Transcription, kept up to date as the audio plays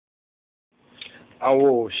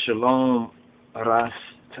Awo Shalom Ras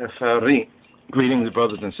Teferi. Greetings,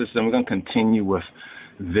 brothers and sisters. And we're going to continue with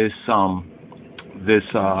this Shabbat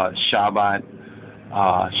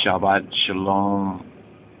Shalom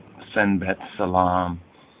Senbet Salam,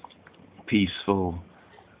 peaceful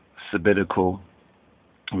sabbatical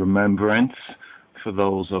remembrance for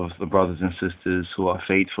those of the brothers and sisters who are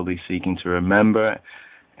faithfully seeking to remember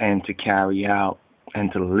and to carry out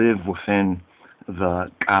and to live within the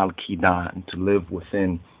Al Kidan, to live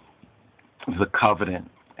within the covenant,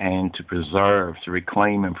 and to preserve, to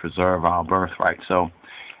reclaim and preserve our birthright. So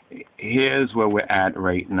here's where we're at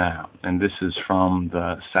right now, and this is from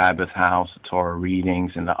the Sabbath House, the Torah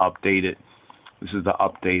readings, and this is the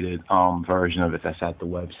updated version of it that's at the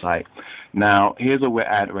website. Now, here's where we're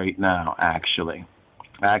at right now, actually.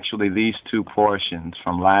 Actually, these two portions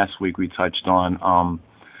from last week, we touched on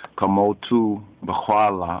Kamotu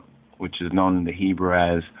B'chwala, which is known in the Hebrew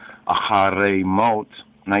as Acharei Mot.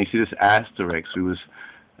 Now, you see this asterisk. We was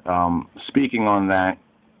speaking on that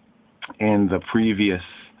in the previous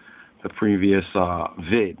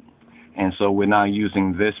vid. And so we're now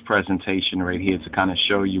using this presentation right here to kind of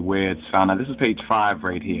show you where it's found. Now, this is page 5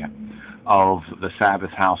 right here of the Sabbath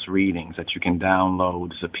House readings that you can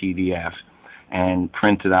download as a PDF and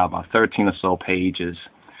print it out, about 13 or so pages,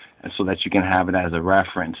 and so that you can have it as a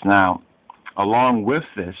reference. Now, along with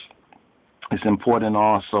this, it's important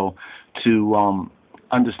also to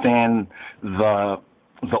understand the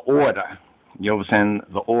order. You understand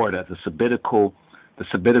the order, the sabbatical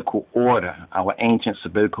order, our ancient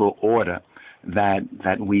sabbatical order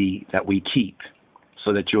that we keep,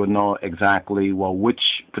 so that you'll know exactly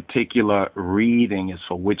which particular reading is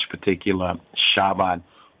for which particular Shabbat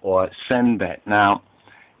or Senbet. Now,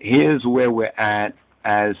 here's where we're at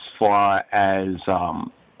as far as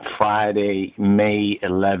Friday, May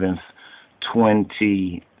 11th,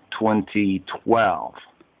 2012.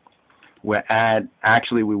 We're at,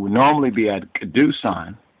 actually, we would normally be at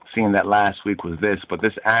KEDOSHIM, seeing that last week was this, but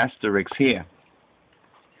this asterisk here,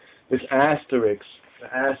 the asterisk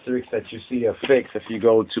that you see affixed, if you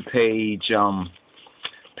go to page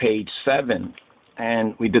 7,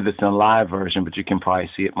 and we did this in a live version, but you can probably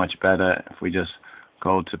see it much better if we just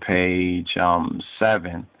go to page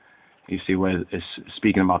 7. You see where it's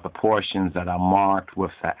speaking about the portions that are marked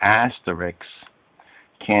with the asterisks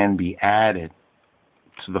can be added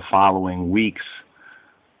to the following week's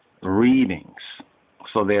readings.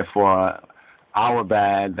 So therefore, our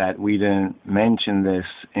bad that we didn't mention this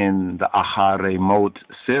in the Acharei Mot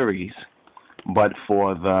series, but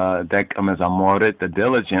for the Dek Amezamorit, the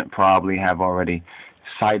diligent probably have already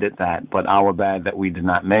cited that, but our bad that we did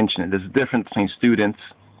not mention it. There's a difference between students,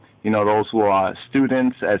 those who are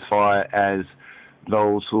students as far as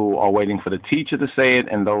those who are waiting for the teacher to say it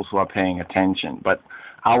and those who are paying attention. But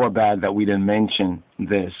our bad that we didn't mention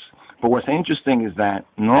this. But what's interesting is that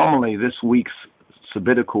normally this week's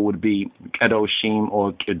sabbatical would be KEDOSHIM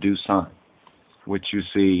or KEDOSHIM, which you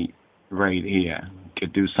see right here,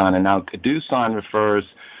 KEDOSHIM. And now KEDOSHIM refers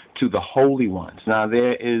to the holy ones. Now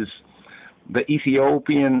there is the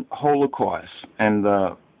Ethiopian Holocaust and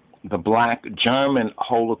the Black German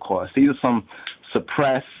Holocaust. These are some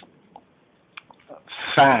suppressed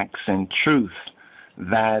facts and truth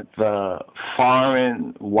that the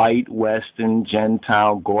foreign, white, Western,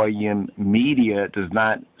 Gentile, Goyim media does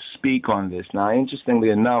not speak on this. Now,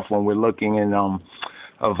 interestingly enough, when we're looking in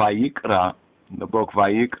Vayikra, the book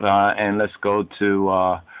Vayikra, and let's go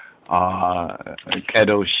to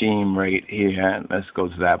KEDOSHIM right here. Let's go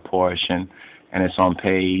to that portion, and it's on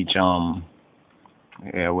page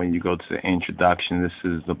when you go to the introduction. This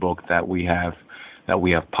is the book that we have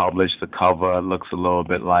published. The cover looks a little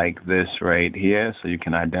bit like this right here, so you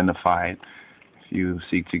can identify it if you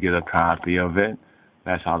seek to get a copy of it.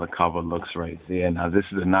 That's how the cover looks right there. Now,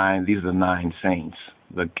 these are the 9 saints,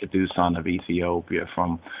 the KEDOSHIM of Ethiopia,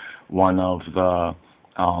 from one of the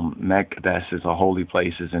Mekdeses or holy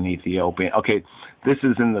places in Ethiopia. Okay, this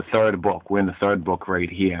is in the third book. We're in the third book right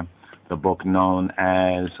here, the book known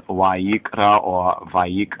as Vayikra or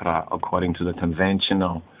Vayikra, according to the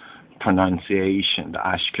conventional pronunciation, the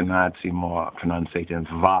Ashkenazi more pronunciation,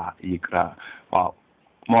 Vayikra. Well,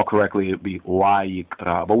 more correctly, it would be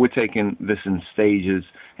Vayikra. But we're taking this in stages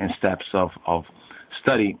and steps of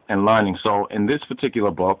study and learning. So in this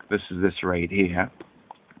particular book, this is this right here,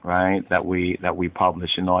 right, that we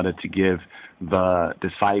publish in order to give the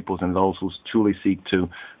disciples and those who truly seek to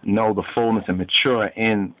know the fullness and mature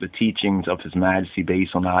in the teachings of His Majesty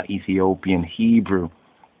based on our Ethiopian Hebrew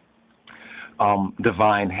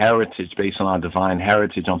divine heritage, based on our divine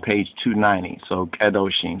heritage on page 290. So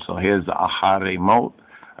KEDOSHIM. So here's the Acharei Mot,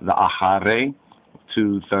 the Acharei,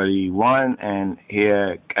 231, and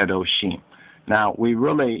here KEDOSHIM. Now, we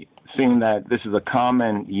really seen that this is a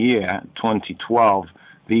common year, 2012.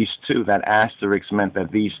 These two, that asterisk meant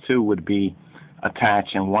that these two would be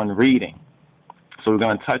attached in one reading. So we're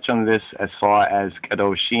going to touch on this as far as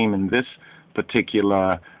KEDOSHIM in this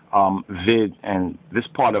particular vid and this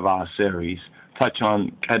part of our series. Touch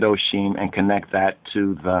on KEDOSHIM and connect that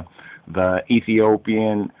to the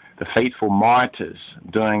Ethiopian, the faithful martyrs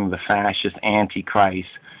during the fascist Antichrist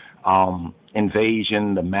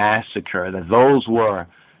invasion, the massacre. That those were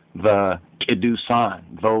the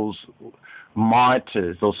KEDOSHIM, those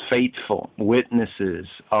martyrs, those faithful witnesses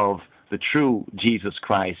of the true Jesus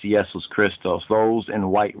Christ, Jesus Christos, those in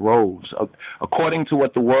white robes, according to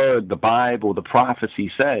what the Word, the Bible, the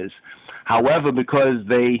prophecy says. However, because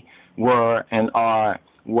they were and are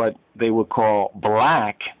what they would call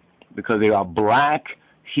black, because they are black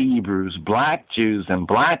Hebrews, black Jews, and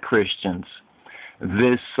black Christians,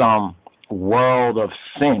 this world of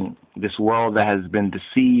sin, this world that has been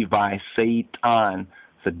deceived by Satan,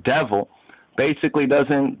 the devil, basically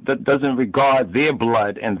doesn't regard their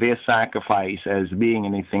blood and their sacrifice as being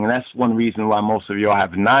anything. And that's one reason why most of y'all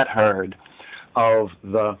have not heard of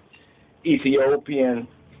the Ethiopian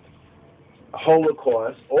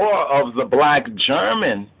Holocaust or of the black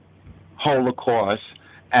German Holocaust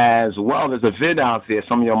as well. There's a vid out there.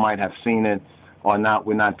 Some of y'all might have seen it or not.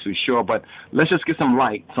 We're not too sure. But let's just get some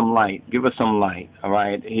light. Give us some light. All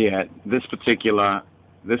right, here. This particular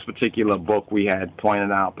book we had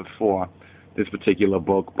pointed out before. This particular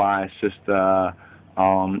book by Sister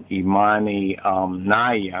Imani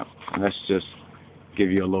Naya. Let's just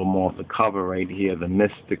give you a little more of the cover right here. The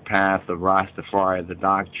Mystic Path of Rastafari, the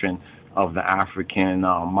Doctrine of the African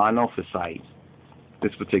Monophysite.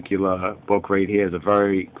 This particular book right here is a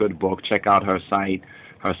very good book. Check out her site.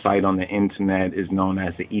 Her site on the internet is known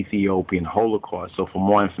as the Ethiopian Holocaust. So for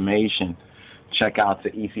more information, check out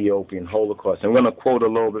the Ethiopian Holocaust. I'm going to quote a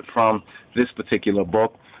little bit from this particular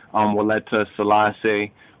book. Waleta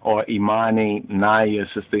Selassie or Imani Naya,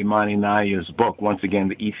 Sister Imani Naya's book. Once again,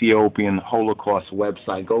 the Ethiopian Holocaust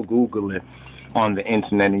website. Go Google it on the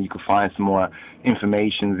internet, and you can find some more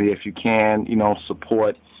information there. If you can,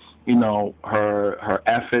 support, her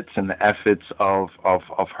efforts and the efforts of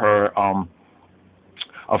her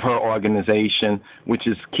organization, which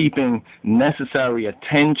is keeping necessary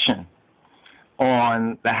attention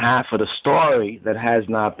on the half of the story that has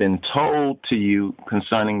not been told to you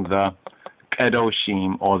concerning the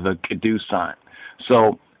KEDOSHIM or the KEDOSHIM.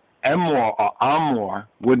 So Emor or Amor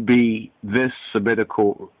would be this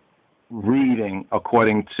sabbatical reading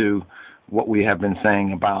according to what we have been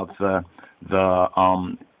saying about the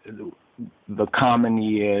common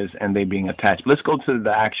years and they being attached. Let's go to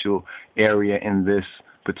the actual area in this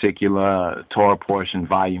particular Torah portion,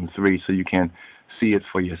 volume 3, so you can see it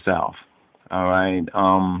for yourself. All right.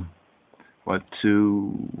 Which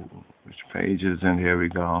pages? And here we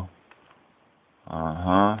go.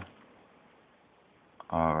 All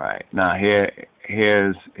right. Now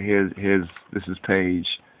here's this is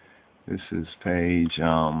page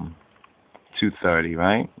 230,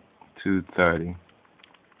 right? 230.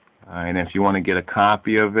 All right. And if you want to get a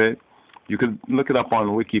copy of it, you could look it up on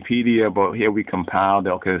Wikipedia. But here we compiled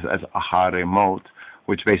it as Ahare Mot,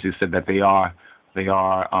 which basically said that they are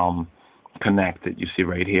connected. You see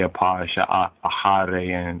right here, Parasha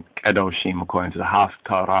Ahare and KEDOSHIM according to the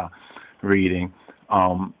Haftarah reading.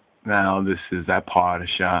 Now this is that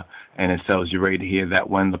Parasha, and it tells you right here that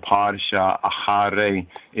when the Parasha Ahare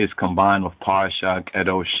is combined with Parasha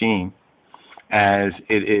KEDOSHIM, as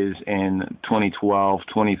it is in 2012,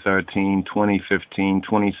 2013, 2015,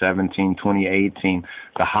 2017, 2018,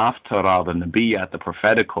 the Haftarah, the Nabiyat, the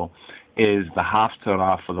prophetical, is the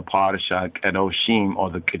Haftarah for the Parasha KEDOSHIM or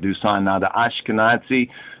the KEDOSHIM. Now the Ashkenazi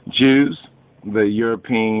Jews, the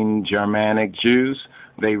European Germanic Jews,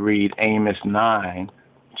 they read Amos 9,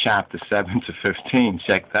 chapter 7 to 15.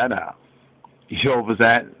 Check that out.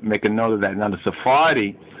 Yehovah's make a note of that. Now the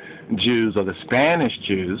Sephardi Jews or the Spanish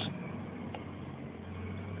Jews,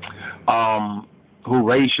 who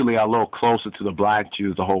racially are a little closer to the black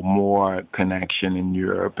Jews, the whole Moor connection in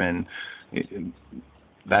Europe, and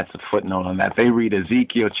that's a footnote on that. They read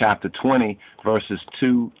Ezekiel chapter 20, verses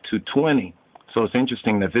 2 to 20. So it's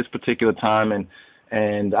interesting that this particular time, and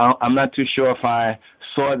I'm not too sure if I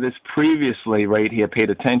saw this previously right here, paid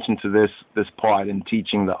attention to this part in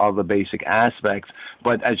teaching the other basic aspects.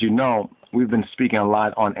 But as you know, we've been speaking a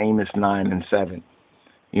lot on Amos 9 and 7.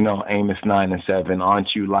 Amos 9 and 7,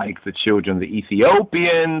 aren't you like the children of the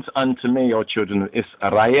Ethiopians unto me, O children of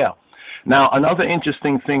Israel? Now, another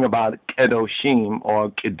interesting thing about KEDOSHIM or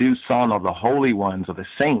KEDOSHIM or the holy ones or the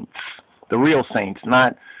saints, the real saints,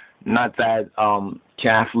 not that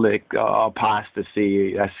Catholic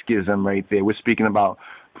apostasy, that schism right there. We're speaking about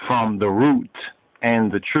from the root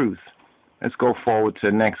and the truth. Let's go forward to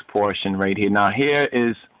the next portion right here. Now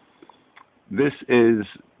this is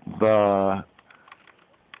the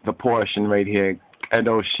portion right here,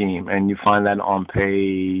 KEDOSHIM, and you find that on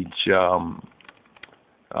page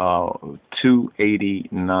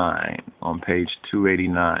 289. On page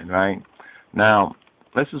 289, right? Now,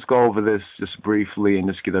 let's just go over this just briefly and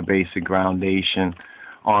just get a basic groundation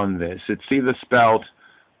on this. It's either spelled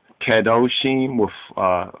KEDOSHIM with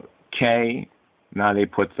K. Now they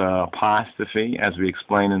put the apostrophe, as we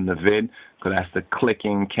explained in the vid, because that's the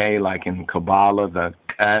clicking K, like in Kabbalah, the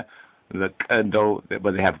Kedo,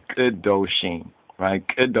 but they have KEDOSHIM, right?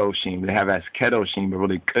 KEDOSHIM. They have as KEDOSHIM, but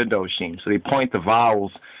really KEDOSHIM. So they point the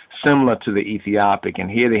vowels similar to the Ethiopic,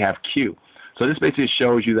 and here they have Q. So this basically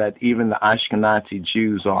shows you that even the Ashkenazi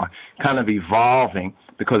Jews are kind of evolving,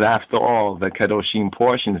 because after all, the KEDOSHIM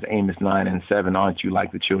portion is Amos 9 and 7, aren't you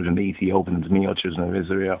like the children of the Ethiopians, me, O children of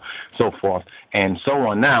Israel, so forth, and so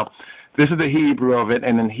on. Now, this is the Hebrew of it,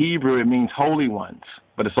 and in Hebrew it means holy ones,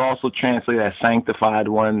 but it's also translated as sanctified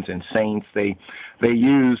ones and saints. They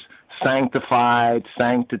use sanctified,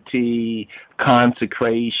 sanctity,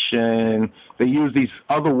 consecration. They use these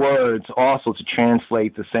other words also to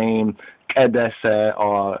translate the same Kedesha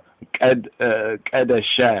or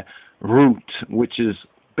Kedesha root, which is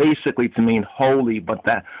basically to mean holy, but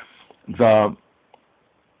that the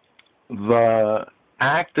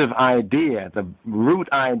active idea, the root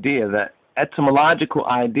idea, the etymological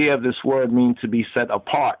idea of this word means to be set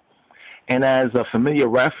apart. And as a familiar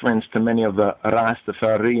reference to many of the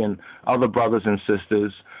Rastafari and other brothers and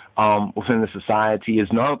sisters within the society is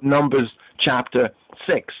Numbers chapter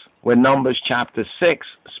 6, where Numbers chapter 6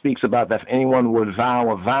 speaks about that if anyone would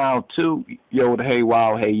vow a vow to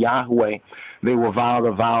Yod-Heh-Waw-Heh Yahweh, they will vow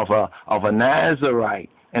the vow of a Nazarite,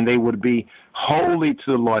 and they would be holy to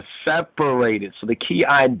the Lord, separated. So the key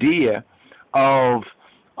idea of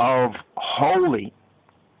holy,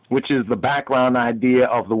 which is the background idea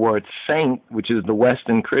of the word saint, which is the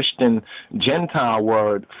Western Christian Gentile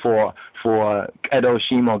word for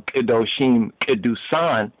KEDOSHIM or KEDOSHIM,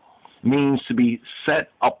 Kedusan, means to be set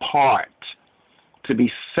apart. To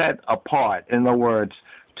be set apart. In other words,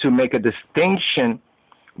 to make a distinction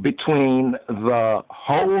between the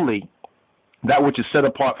holy, that which is set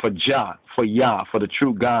apart for Jah, for Yah, for the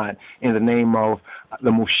true God, in the name of the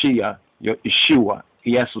Moshiach, Yeshua,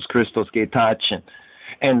 Jesus Christos Getachin,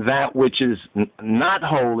 and that which is not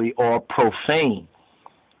holy or profane.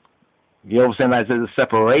 You know what I'm saying? There's a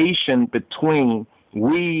separation between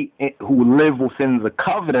we who live within the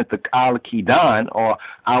covenant, the Al-Qidan, or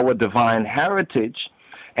our divine heritage,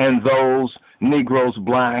 and those Negroes,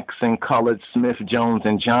 blacks, and colored, Smith, Jones,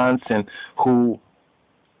 and Johnson, who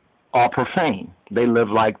are profane. They live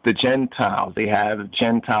like the Gentiles. They have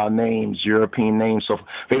Gentile names, European names, so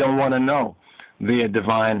they don't want to know their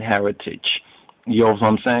divine heritage. You know what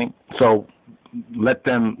I'm saying? So let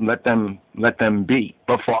them be.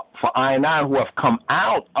 But for I and I who have come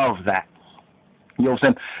out of that, you know what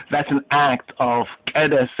I'm saying? That's an act of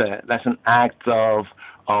kedusha. That's an act of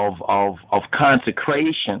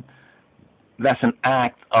consecration. That's an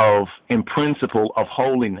act of, in principle, of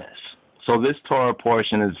holiness. So this Torah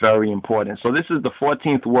portion is very important. So this is the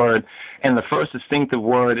 14th word and the first distinctive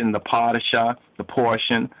word in the Parashah, the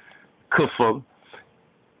portion, kufl,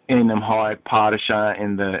 in Amharic, Parashah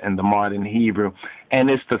in the modern Hebrew. And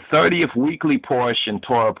it's the 30th weekly portion,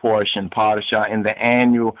 Torah portion, Parashah, in the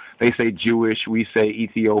annual, they say Jewish, we say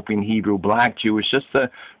Ethiopian, Hebrew, Black Jewish, just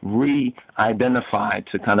to re-identify,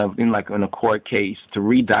 to kind of, in a court case, to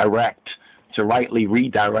redirect, to rightly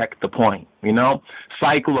redirect the point, you know?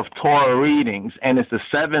 Cycle of Torah readings, and it's the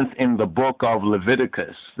 7th in the book of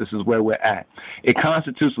Leviticus. This is where we're at. It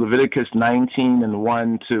constitutes Leviticus 19 and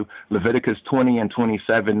 1 to Leviticus 20 and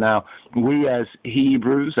 27. Now, we as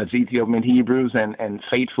Hebrews, as Ethiopian Hebrews and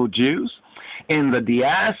faithful Jews, in the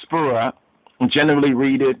diaspora, generally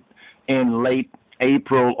read it in late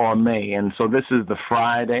April or May. And so this is the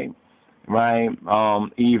Friday, right,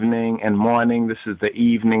 evening and morning. This is the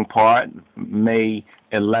evening part, May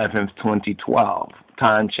 11th, 2012,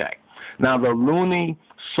 time check. Now, the lunar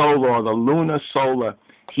solar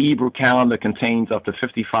Hebrew calendar contains up to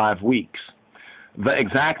 55 weeks. The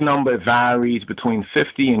exact number varies between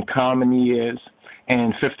 50 in common years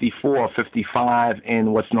and 54 or 55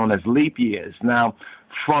 in what's known as leap years. Now,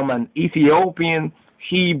 from an Ethiopian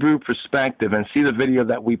Hebrew perspective, and see the video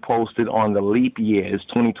that we posted on the leap years,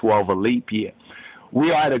 2012, a leap year,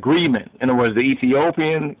 we are at agreement. In other words, the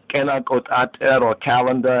Ethiopian Kenak or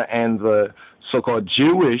calendar and the so-called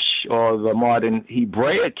Jewish or the modern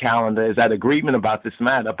Hebraic calendar is at agreement about this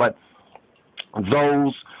matter, but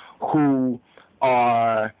those who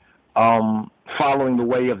are following the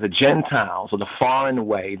way of the Gentiles or the foreign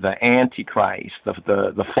way, the Antichrist,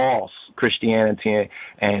 the false Christianity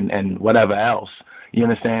and whatever else, you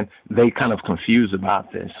understand, they kind of confuse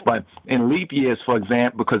about this. But in leap years, for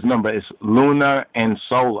example, because remember, it's lunar and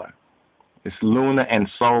solar. It's lunar and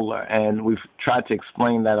solar, and we've tried to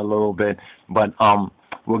explain that a little bit, but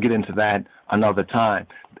we'll get into that another time.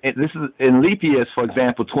 This is in leap years, for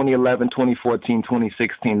example, 2011, 2014,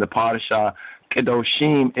 2016, the Parashah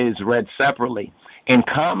KEDOSHIM is read separately. In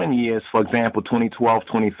common years, for example, 2012,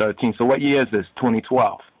 2013. So what year is this?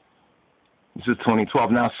 2012. This is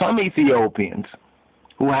 2012. Now, some Ethiopians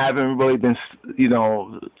who haven't really been,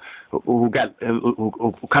 who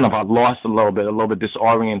kind of are lost a little bit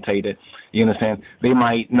disorientated, you understand, they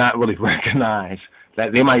might not really recognize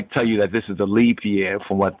that. They might tell you that this is a leap year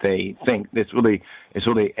from what they think. It's really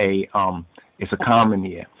it's a common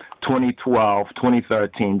year. 2012,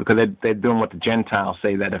 2013, because they're doing what the Gentiles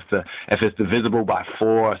say, that if it's divisible by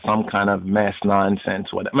 4, some kind of mess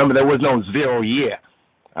nonsense. Remember, there was no 0 year.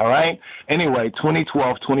 All right? Anyway,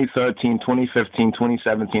 2012, 2013, 2015,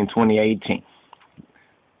 2017, 2018.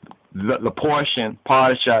 The portion,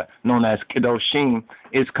 Parasha, known as KEDOSHIM,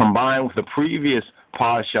 is combined with the previous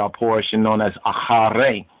Parasha portion known as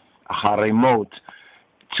Acharemot,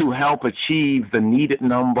 to help achieve the needed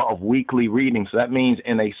number of weekly readings. So that means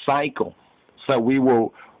in a cycle. So we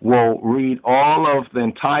will read all of the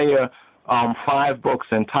entire 5 books,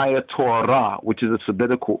 entire Torah, which is a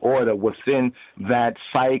sabbatical order, within that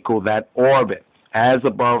cycle, that orbit, as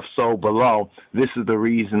above, so below. This is the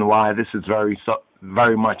reason why this is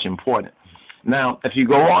very much important. Now, if you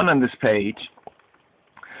go on this page,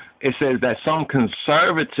 it says that some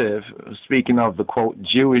conservative, speaking of the, quote,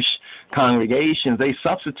 Jewish congregations, they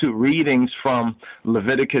substitute readings from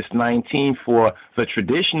Leviticus 19 for the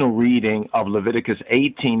traditional reading of Leviticus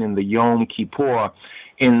 18 in the Yom Kippur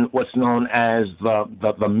in what's known as the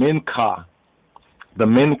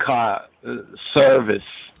Mincha service.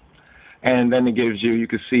 And then it gives you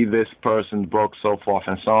can see this person's book, so forth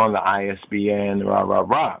and so on, the ISBN,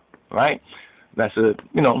 right? That's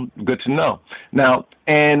good to know. Now,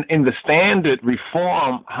 and in the standard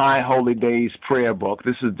Reform High Holy Days prayer book,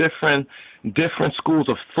 this is different schools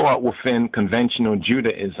of thought within conventional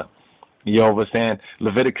Judaism. You understand?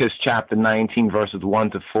 Leviticus chapter 19, verses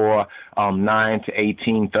 1 to 4, 9 to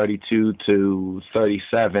 18, 32 to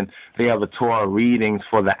 37. They are the Torah readings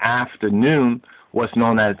for the afternoon, what's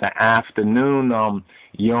known as the afternoon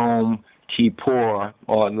Yom Kippur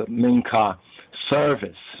or the Mincha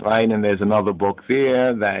service, right? And there's another book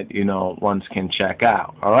there that one can check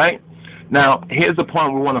out. All right. Now, here's the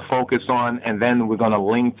point we want to focus on, and then we're going to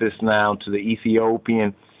link this now to the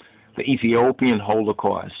Ethiopian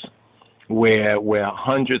Holocaust, where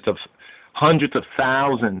hundreds of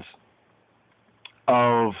thousands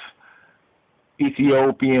of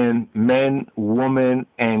Ethiopian men, women,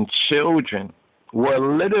 and children were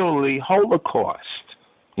literally Holocaust.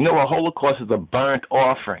 You know, a Holocaust is a burnt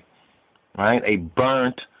offering, right? A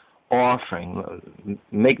burnt offering.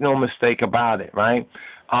 Make no mistake about it, right?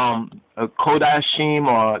 KEDOSHIM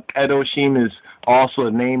or KEDOSHIM is also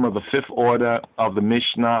the name of the 5th order of the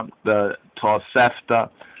Mishnah, the Tosefta,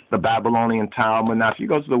 the Babylonian Talmud. Now, if you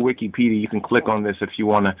go to the Wikipedia, you can click on this if you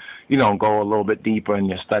want to, go a little bit deeper in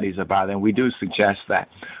your studies about it, and we do suggest that,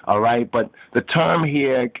 all right? But the term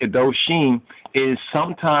here, KEDOSHIM, is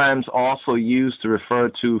sometimes also used to refer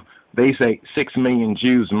to, they say, 6 million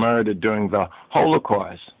Jews murdered during the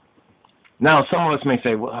Holocaust. Now, some of us may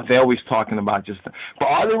say, well, they're always talking about but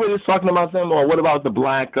are they really talking about them, or what about the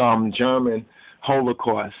black German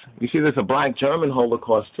Holocaust? You see, there's a black German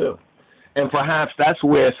Holocaust, too. And perhaps that's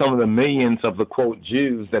where some of the millions of the, quote,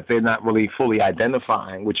 Jews that they're not really fully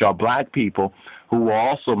identifying, which are black people who were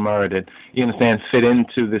also murdered, you understand, fit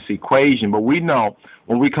into this equation. But we know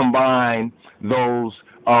when we combine those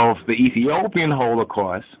of the Ethiopian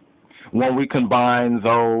Holocaust, when we combine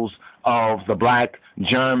those of the black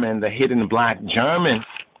German, the hidden black German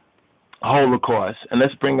Holocaust, and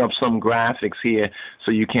let's bring up some graphics here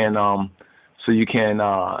so you can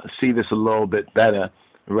see this a little bit better.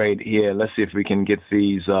 Right here. Let's see if we can get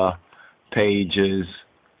these pages.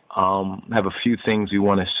 Have a few things we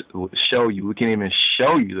want to show you. We can even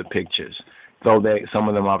show you the pictures, though some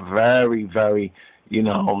of them are very, very,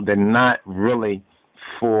 they're not really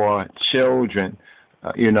for children,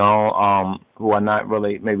 who are not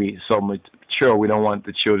really maybe so mature. We don't want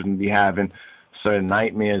the children to be having certain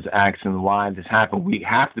nightmares, asking why this happened. We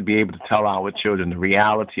have to be able to tell our children the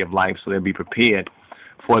reality of life so they'll be prepared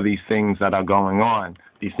for these things that are going on,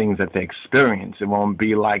 these things that they experience. It won't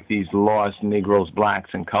be like these lost Negroes,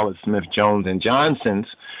 blacks, and colored Smith, Jones, and Johnsons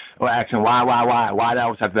who are asking why that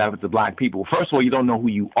always have to happen to black people. First of all, you don't know who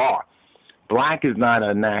you are. Black is not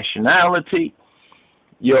a nationality.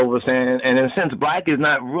 You know what I'm saying? And in a sense, black is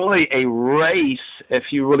not really a race if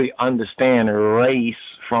you really understand race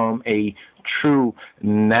from a true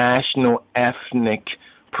national ethnic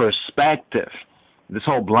perspective. This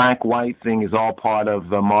whole black-white thing is all part of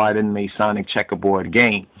the modern Masonic checkerboard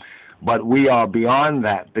game. But we are beyond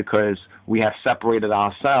that because we have separated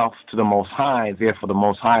ourselves to the Most High. Therefore, the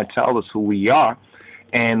Most High tells us who we are,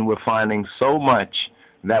 and we're finding so much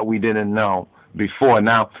that we didn't know before.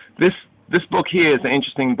 Now, this book here is an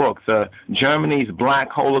interesting book, the Germany's Black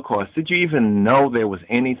Holocaust. Did you even know there was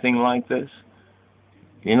anything like this?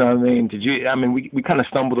 You know what I mean? We kind of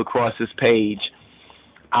stumbled across this page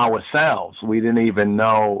ourselves. We didn't even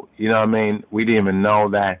know, you know what I mean? We didn't even know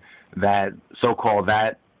that so-called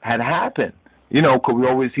that had happened. You know, because we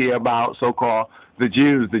always hear about so-called the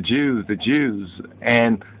Jews.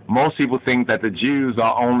 And most people think that the Jews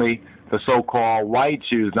are only the so-called white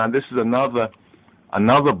Jews. Now, this is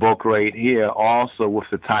another book right here also with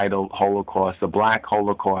the title Holocaust, the Black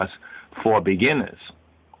Holocaust for Beginners.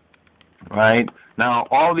 Right? Now,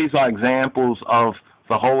 all these are examples of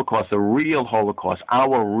the Holocaust, the real Holocaust,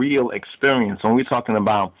 our real experience. When we're talking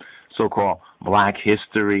about so-called Black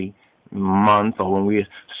History Month, or when we're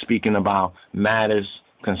speaking about matters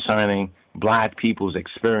concerning black people's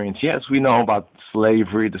experience, yes, we know about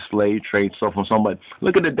slavery, the slave trade, so forth and so on, but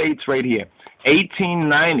look at the dates right here,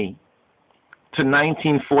 1890 to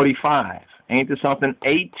 1945. Ain't this something?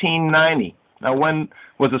 1890. Now, when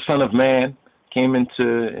was the Son of Man came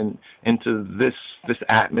into this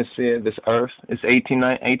atmosphere, this earth? It's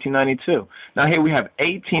 1892. Now here we have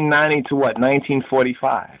 1890 to what?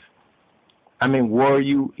 1945. I mean, were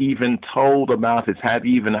you even told about this? Have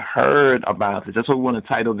you even heard about this? That's what we want to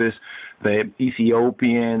title this, the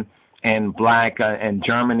Ethiopian and Black and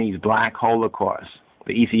Germany's Black Holocaust,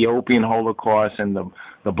 the Ethiopian Holocaust and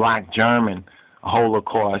the Black German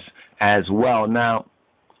Holocaust as well. Now,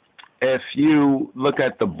 if you look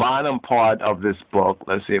at the bottom part of this book,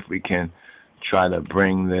 let's see if we can try to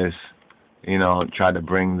bring this,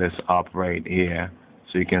 up right here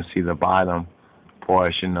so you can see the bottom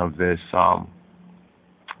portion of this,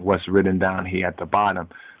 what's written down here at the bottom.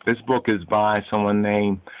 This book is by someone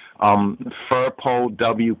named Furpo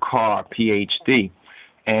W. Carr, Ph.D.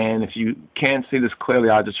 And if you can't see this clearly,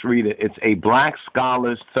 I'll just read it. It's a black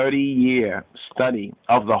scholar's 30-year study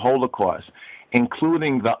of the Holocaust,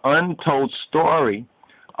 including the untold story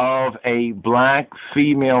of a black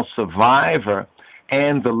female survivor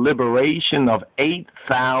and the liberation of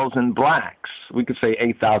 8,000 blacks. We could say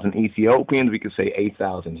 8,000 Ethiopians, we could say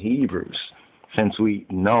 8,000 Hebrews, since we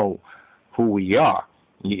know who we are.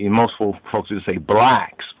 Most folks would say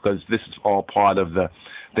blacks, because this is all part of the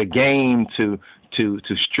game to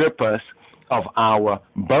strip us of our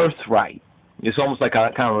birthright. It's almost like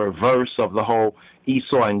a kind of reverse of the whole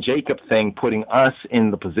Esau and Jacob thing, putting us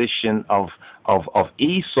in the position of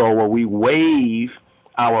Esau, where we waive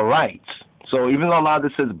our rights. So even though a lot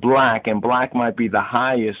of this is black, and black might be the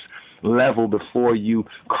highest level before you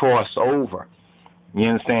cross over, you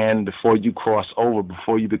understand? Before you cross over,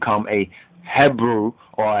 before you become a Hebrew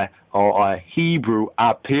or a Hebrew,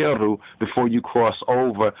 Aperu, before you cross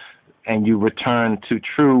over and you return to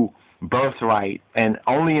true birthright. And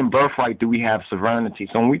only in birthright do we have sovereignty.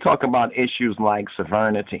 So when we talk about issues like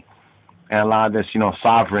sovereignty and a lot of this,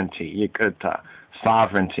 sovereignty,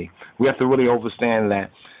 sovereignty, we have to really understand that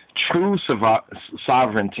true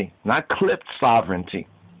sovereignty, not clipped sovereignty.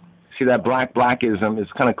 See, that blackism is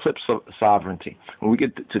kind of clipped sovereignty. When we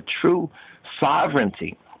get to true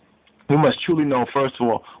sovereignty, we must truly know, first of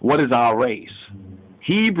all, what is our race.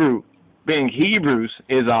 Being Hebrews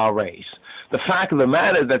is our race. The fact of the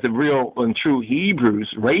matter is that the real and true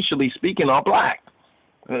Hebrews, racially speaking, are black.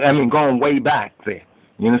 I mean, going way back there.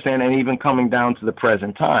 You understand? And even coming down to the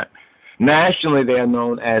present time. Nationally, they are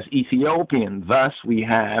known as Ethiopian. Thus, we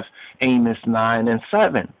have Amos 9 and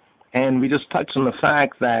 7. And we just touched on the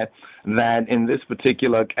fact that in this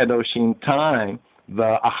particular KEDOSHIM time,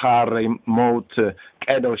 the Achare Mot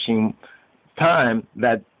KEDOSHIM time,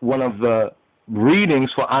 that one of the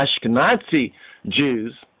readings for Ashkenazi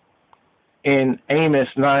Jews in Amos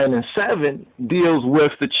 9 and 7 deals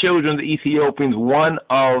with the children of the Ethiopians, one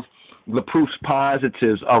of the proofs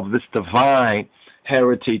positives of this divine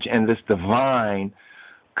heritage and this divine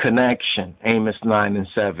connection, Amos 9 and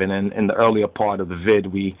 7. And in the earlier part of the vid,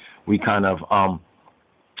 we kind of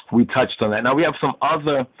we touched on that. Now we have some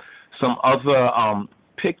other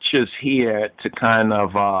pictures here to kind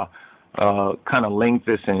of link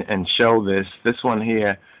this and show this. This one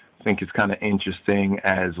here, I think is kind of interesting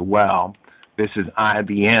as well. This is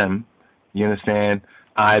IBM. You understand?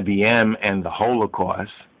 IBM and the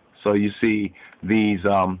Holocaust. So you see these,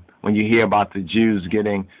 when you hear about the Jews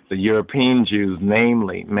getting, the European Jews,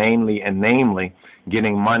 mainly,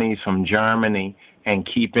 getting monies from Germany and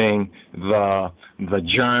keeping the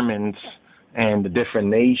Germans and the different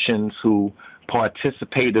nations who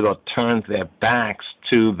participated or turned their backs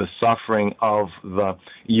to the suffering of the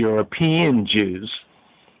European Jews.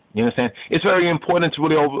 You understand? It's very important to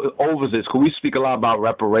really over this, because we speak a lot about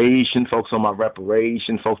reparation, folks talking about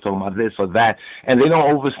reparation, folks talking about this or that, and they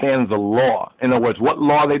don't understand the law. In other words, what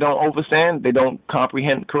law they don't understand, they don't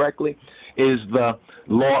comprehend correctly, is the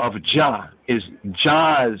law of Jah, is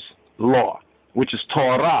Jah's law, which is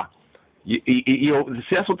Torah. See,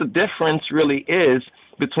 that's what the difference really is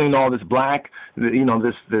between all this black, this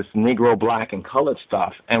Negro, black, and colored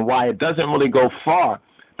stuff, and why it doesn't really go far.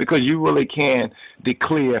 Because you really can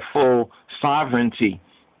declare full sovereignty.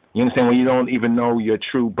 You understand? When you don't even know your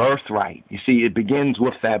true birthright. You see, it begins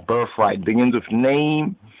with that birthright. It begins with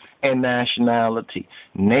name and nationality.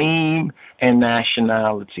 Name and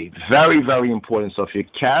nationality. Very, very important. So if you're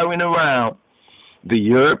carrying around the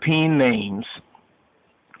European names,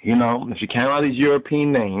 if you carry around these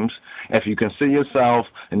European names, if you consider yourself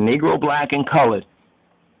a Negro, black, and colored,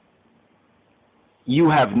 you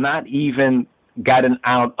have not even gotten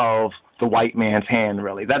out of the white man's hand,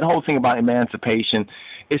 really. That whole thing about emancipation,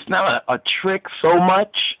 it's not a trick so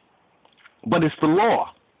much, but it's the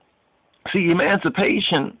law. See, the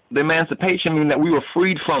emancipation means that we were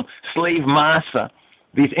freed from slave massa,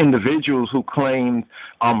 these individuals who claimed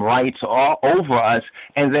rights all over us,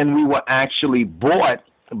 and then we were actually bought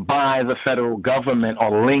by the federal government,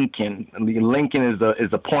 or Lincoln. Lincoln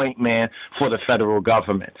is the point man for the federal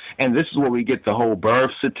government. And this is where we get the whole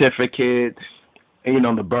birth certificate,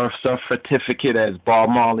 the birth certificate, as Bob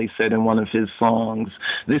Marley said in one of his songs.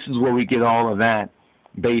 This is where we get all of that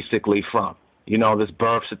basically from. This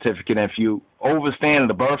birth certificate. And if you understand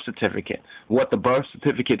the birth certificate, what the birth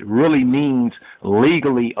certificate really means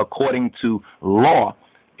legally according to law,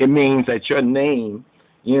 it means that your name,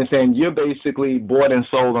 you understand, you're basically bought and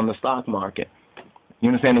sold on the stock market. You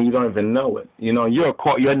understand? And you don't even know it.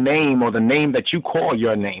 Your name, or the name that you call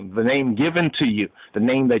your name, the name given to you, the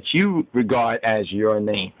name that you regard as your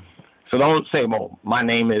name. So don't say, well, my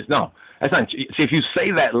name is, no. That's not. See, if you say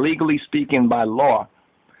that legally speaking by law,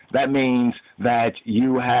 that means that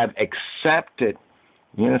you have accepted,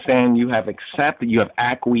 you understand, you have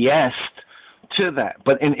acquiesced to that.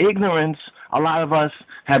 But in ignorance, a lot of us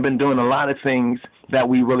have been doing a lot of things that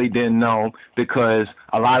we really didn't know, because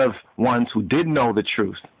a lot of ones who did know the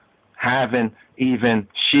truth haven't even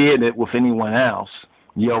shared it with anyone else.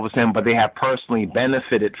 You understand? But they have personally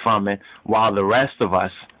benefited from it, while the rest of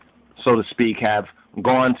us, so to speak, have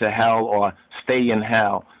gone to hell or stay in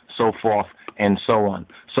hell, so forth and so on.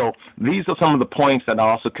 So these are some of the points that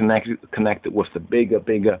are also connected with the bigger,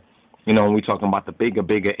 when we're talking about the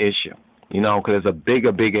bigger issue. Because there's a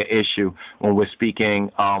bigger issue when we're speaking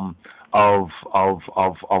of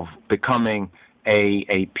becoming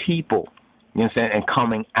a people, you understand, and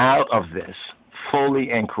coming out of this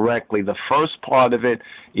fully and correctly. The first part of it,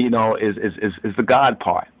 is the God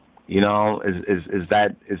part. Is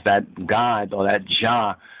that God, or that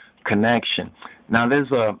Jah connection. Now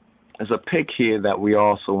there's a pic here that we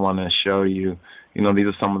also want to show you. These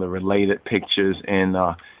are some of the related pictures in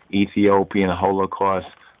Ethiopian Holocaust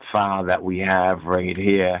file that we have right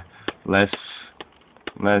here. Let's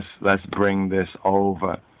bring this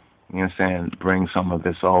over. You understand? Bring some of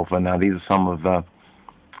this over. Now these are some of the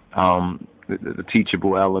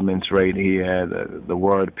teachable elements right here. The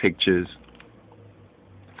word pictures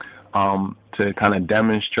to kind of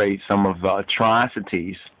demonstrate some of the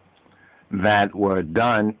atrocities that were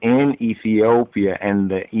done in Ethiopia, and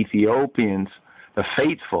the Ethiopians, the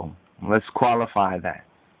faithful. Let's qualify that.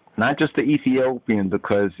 Not just the Ethiopian,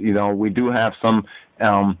 because, we do have some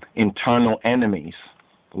internal enemies.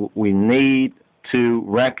 We need to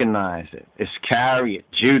recognize it. Iscariot,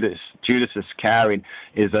 Judas Iscariot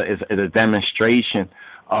is a demonstration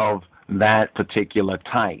of that particular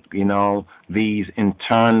type, these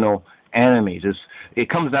internal enemies. It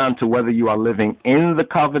comes down to whether you are living in the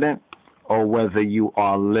covenant or whether you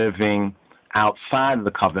are living outside of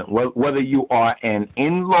the covenant, whether you are an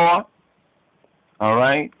in-law, all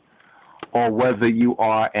right, or whether you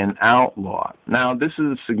are an outlaw. Now, this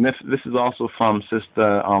is significant. This is also from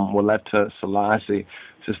Sister Waleta Selassie,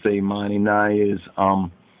 Sister Imani Naya's, I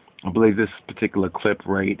believe this particular clip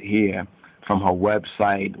right here. from her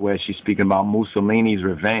website where she's speaking about Mussolini's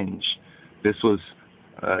revenge. This was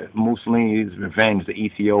Mussolini's revenge, the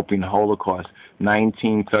Ethiopian Holocaust,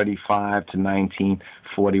 1935 to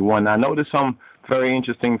 1941. Now, notice some very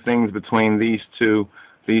interesting things between these two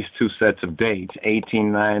sets of dates,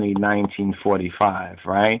 1890, 1945,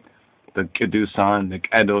 right? The KEDOSHIM.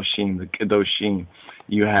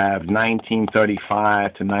 You have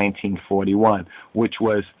 1935 to 1941, which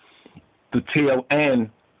was the tail end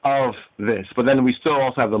of this. But then we still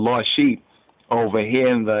also have the lost sheep over here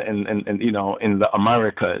in the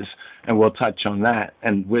Americas, and we'll touch on that.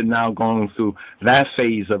 And we're now going through that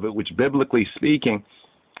phase of it, which biblically speaking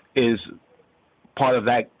is part of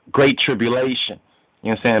that great tribulation.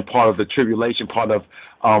 You understand? Part of the tribulation, part of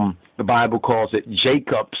the Bible calls it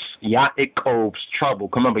Yaakov's trouble.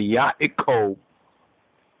 Remember, Yaakov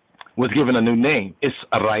was given a new name,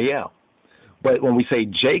 Israel. But when we say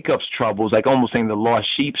Jacob's trouble, it's like almost saying the lost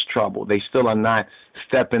sheep's trouble. They still are not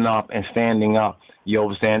stepping up and standing up, you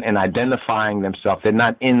understand, and identifying themselves. They're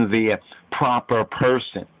not in their proper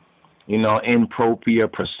person, in propria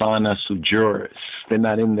persona sui juris. They're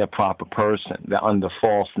not in their proper person. They're under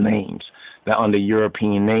false names. They're under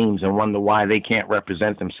European names and wonder why they can't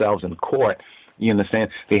represent themselves in court. You understand?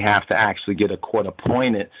 They have to actually get a court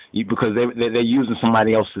appointed because they're using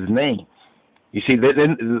somebody else's name. You see,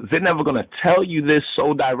 they're never going to tell you this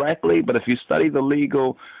so directly, but if you study the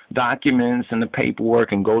legal documents and the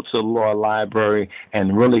paperwork and go to the law library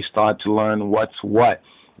and really start to learn what's what,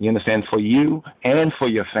 you understand, for you and for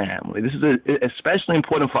your family. This is especially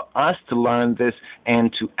important for us to learn this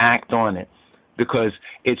and to act on it, because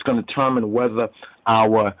it's going to determine whether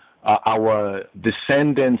our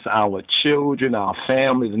descendants, our children, our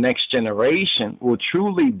family, the next generation will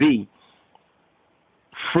truly be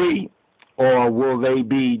free, or will they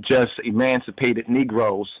be just emancipated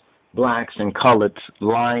Negroes, blacks and coloreds,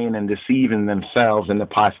 lying and deceiving themselves and the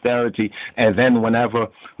posterity. And then whenever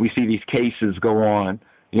we see these cases go on,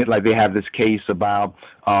 like they have this case about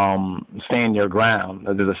stand your ground.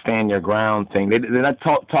 There's a stand your ground thing. They're not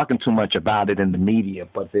talking too much about it in the media,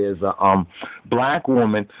 but there's a black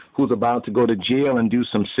woman who's about to go to jail and do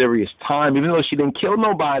some serious time, even though she didn't kill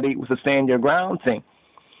nobody with a stand your ground thing.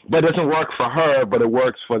 But it doesn't work for her, but it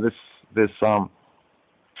works for this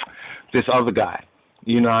other guy.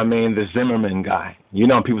 You know what I mean? The Zimmerman guy.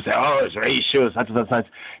 People say, oh, it's racial, such.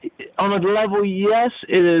 On a level, yes,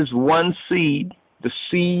 it is one seed, the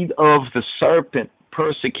seed of the serpent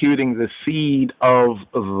persecuting the seed of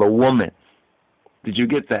the woman. Did you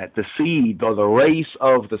get that? The seed or the race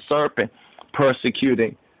of the serpent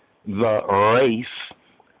persecuting the race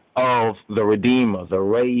of the Redeemer, the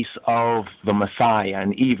race of the Messiah,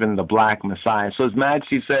 and even the black Messiah. So His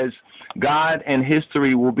Majesty says, God and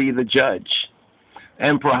history will be the judge.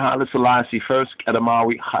 Emperor Haile Selassie, first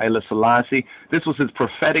Kedamawi Haile Selassie, this was his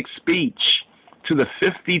prophetic speech to the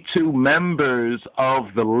 52 members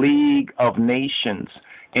of the League of Nations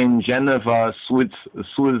in Geneva,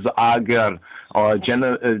 Switzerland, or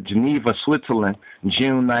Geneva, Switzerland,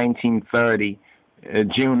 June 1930,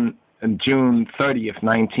 June 30th,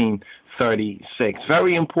 1936.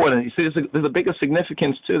 Very important. You see, there's a bigger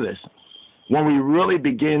significance to this. When we really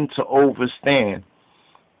begin to understand,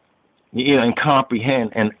 and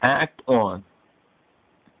comprehend and act on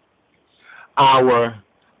our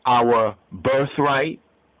birthright,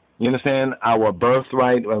 you understand? Our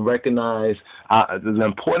birthright, and recognize the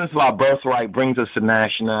importance of our birthright brings us to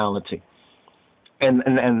nationality. And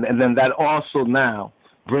then that also now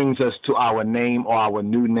brings us to our name, or our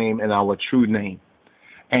new name and our true name.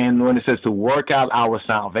 And when it says to work out our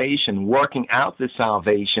salvation, working out this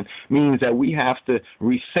salvation means that we have to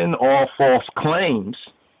rescind all false claims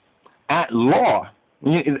at law.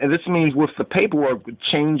 And this means with the paperwork,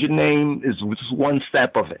 change your name is just one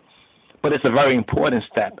step of it. But it's a very important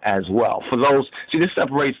step as well. For those, this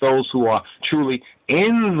separates those who are truly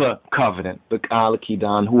in the covenant, the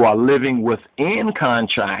Kalakidan, who are living within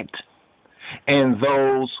contract, and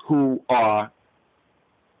those who are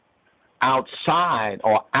outside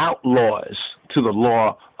or outlaws to the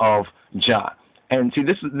law of Jah. And see,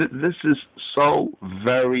 this is so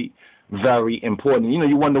very, very important.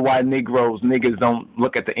 You wonder why niggas don't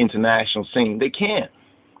look at the international scene. They can't,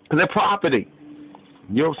 because they're property.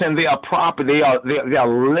 You know what I'm saying? They are property. They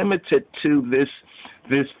are limited to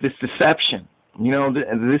this deception.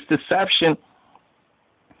 This deception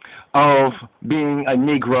of being a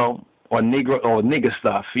Negro or nigger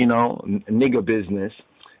stuff. Nigger business.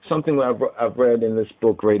 Something I've read in this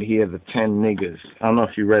book right here, The 10 Niggers. I don't know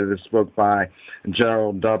if you read this book by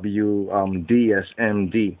Gerald W.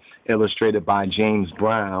 D.S.M.D., illustrated by James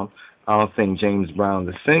Brown. I don't think James Brown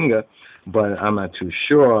the singer, but I'm not too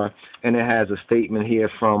sure. And it has a statement here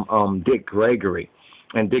from Dick Gregory.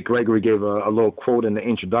 And Dick Gregory gave a little quote in the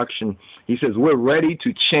introduction. He says, "We're ready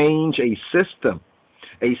to change a system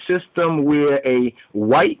where a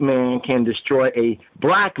white man can destroy a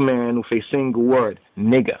black man with a single word,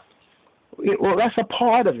 nigger." Well, that's a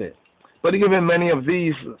part of it. But even many of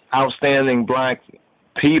these outstanding black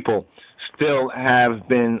people still have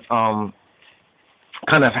been kind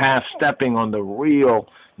of half-stepping on the real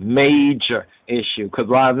major issue, because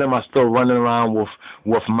a lot of them are still running around with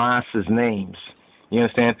masses names. You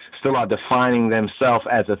understand? Still are defining themselves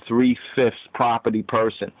as a 3/5 property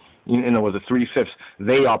person. You know, with a 3/5,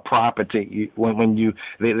 they are property.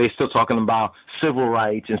 They're still talking about civil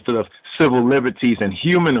rights instead of civil liberties and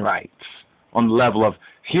human rights on the level of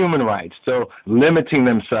human rights. Still limiting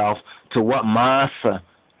themselves to what massa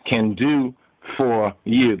can do for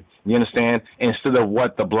you. You understand? Instead of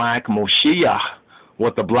what the black Moshiach,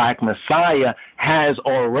 what the black Messiah has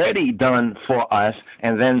already done for us,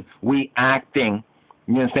 and then we acting.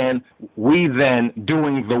 You understand? We then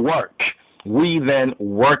doing the work. We then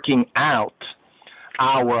working out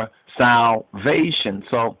our salvation.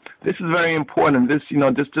 So this is very important. This,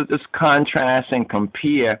 just contrast and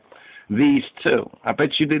compare these two. I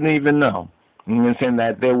bet you didn't even know. You understand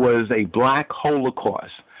that there was a black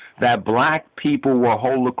Holocaust, that black people were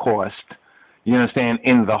Holocaust. You understand,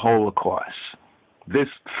 in the Holocaust. This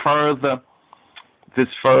is further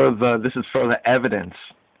evidence.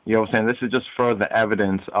 You know what I'm saying? This is just further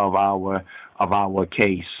evidence of our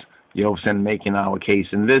case. You know what I'm saying? Making our case.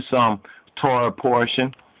 In this Torah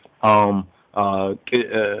portion,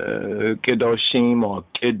 KEDOSHIM or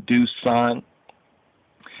KEDUSAN,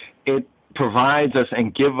 it provides us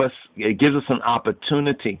and it gives us an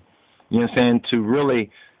opportunity, you know what I'm saying, to really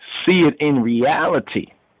see it in reality.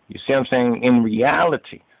 You see what I'm saying? In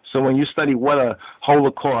reality. So when you study what a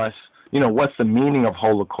Holocaust, what's the meaning of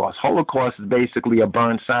Holocaust? Holocaust is basically a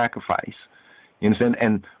burnt sacrifice. You understand?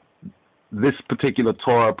 And this particular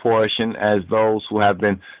Torah portion, as those who have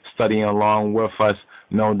been studying along with us,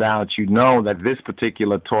 no doubt you know that this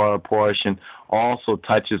particular Torah portion also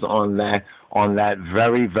touches on that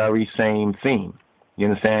very, very same theme. You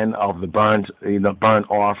understand? Of the burnt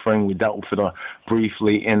offering. We dealt with it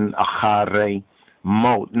briefly in Acharei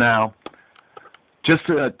Mot. Now, just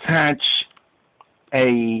to attach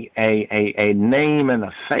a name and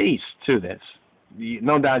a face to this,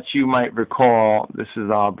 no doubt you might recall, this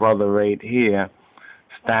is our brother right here,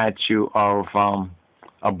 statue of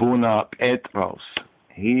Abuna Petros.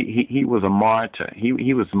 He was a martyr.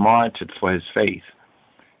 He was martyred for his faith.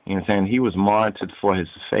 You know what I'm saying? He was martyred for his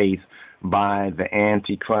faith by the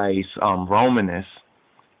Antichrist Romanus.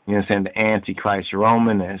 You know what I'm saying? The Antichrist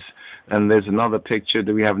Romanus. And there's another picture.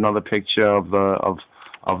 Do we have another picture of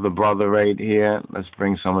the brother right here? Let's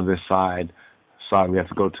bring some of this side. Sorry, we have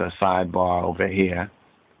to go to a sidebar over here.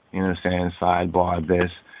 You know what I'm saying? Sidebar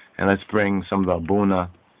this. And let's bring some of the Abuna.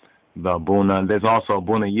 There's also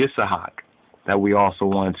Abuna Yisahak that we also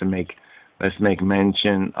wanted to make. Let's make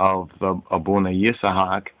mention of the Abuna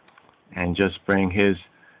Yisahak and just bring his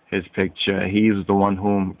picture. He's the one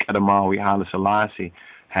whom Kedamawi Haile Selassie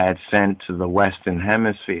had sent to the Western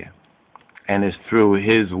Hemisphere. And it's through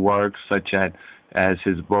his works, such as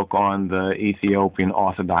his book on the Ethiopian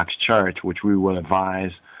Orthodox Church, which we will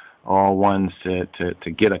advise all ones to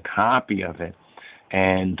get a copy of it.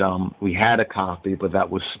 And we had a copy, but that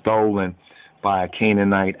was stolen by a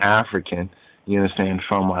Canaanite African, you understand,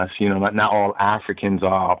 from us. Not all Africans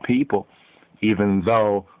are our people, even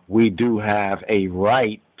though we do have a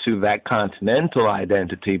right to that continental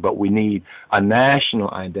identity, but we need a national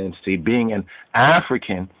identity. Being an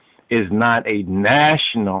African is not a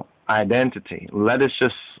national identity. Let us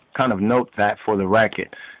just kind of note that for the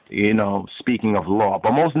record, speaking of law.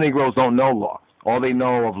 But most Negroes don't know law. All they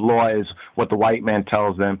know of law is what the white man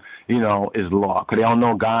tells them, is law, because they don't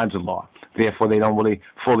know God's law. Therefore, they don't really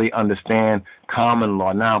fully understand common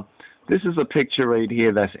law. Now, this is a picture right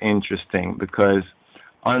here that's interesting, because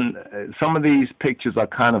on some of these pictures are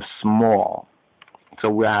kind of small, so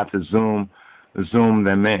we have to zoom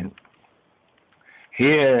them in.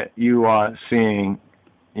 Here you are seeing,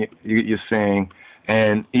 you're seeing,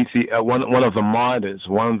 and one of the martyrs,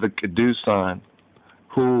 one of the Kedusan,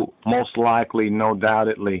 who most likely, no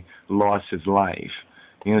doubtedly, lost his life.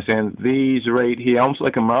 You understand? These right here, almost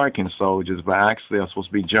like American soldiers, but actually are supposed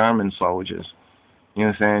to be German soldiers. You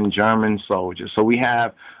understand? German soldiers. So we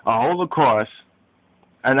have a Holocaust,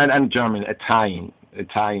 and German,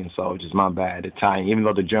 Italian soldiers, my bad, Italian, even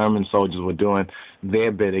though the German soldiers were doing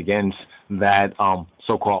their bit against that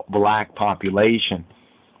so-called black population.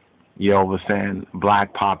 you understand,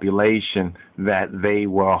 black population that they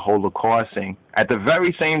were holocausting at the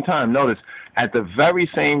very same time. Notice, at the very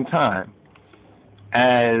same time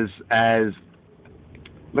as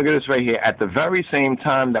look at this right here. At the very same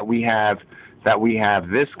time that we have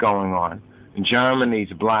this going on,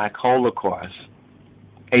 Germany's Black Holocaust,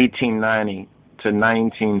 1890 to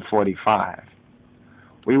 1945,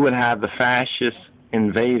 we would have the fascist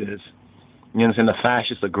invaders, you understand, the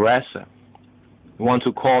fascist aggressor, the ones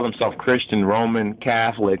who call themselves Christian Roman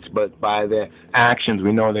Catholics, but by their actions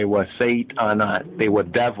we know they were they were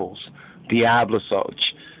devils, diablosoch,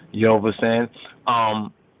 you know what I'm saying?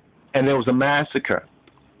 And there was a massacre.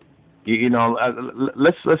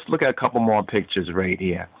 Let's look at a couple more pictures right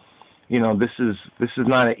here. This is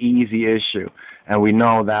not an easy issue, and we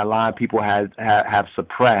know that a lot of people have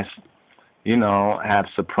suppressed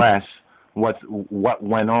what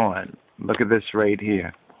went on. Look at this right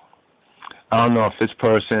here. I don't know if this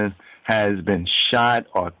person has been shot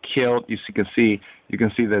or killed. You can see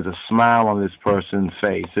there's a smile on this person's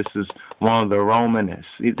face. This is one of the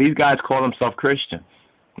Romanists. These guys call themselves Christian.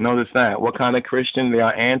 Notice that. What kind of Christian? They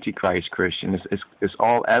are Antichrist Christian. It's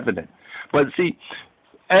all evident. But see,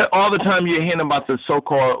 all the time you're hearing about the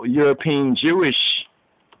so-called European Jewish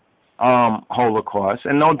Holocaust,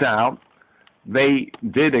 and no doubt they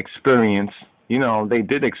did experience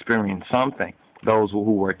something. Those who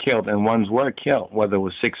were killed, and ones were killed, whether it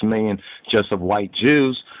was 6 million just of white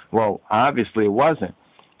Jews, well, obviously it wasn't.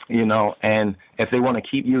 And if they want to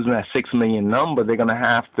keep using that 6 million number, they're going to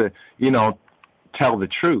have to, tell the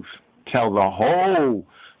truth, tell the whole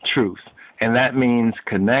truth. And that means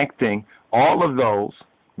connecting all of those,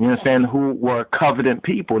 you understand, who were covenant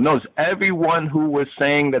people. Notice everyone who was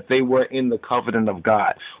saying that they were in the covenant of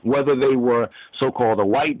God, whether they were so-called the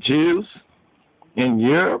white Jews in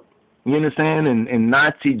Europe, you understand, in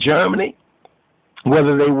Nazi Germany,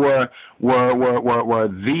 whether they were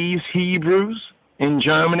these Hebrews in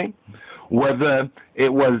Germany, whether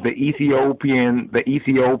it was the Ethiopian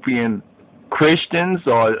Christians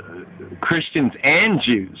or Christians and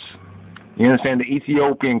Jews. You understand, the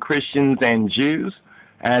Ethiopian Christians and Jews,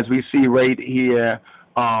 as we see right here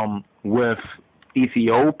with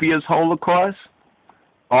Ethiopia's Holocaust.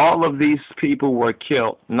 All of these people were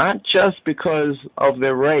killed, not just because of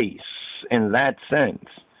their race in that sense,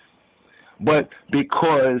 but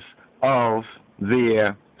because of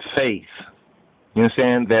their faith. You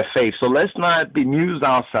understand? Their faith. So let's not bemuse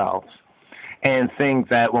ourselves and think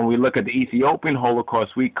that when we look at the Ethiopian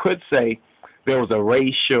Holocaust, we could say there was a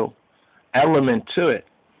racial element to it.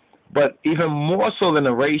 But even more so than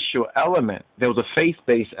a racial element, there was a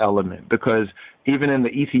faith-based element, because even in the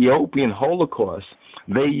Ethiopian Holocaust,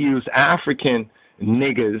 they used African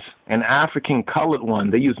niggers and African colored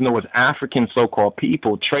ones. They used as African so-called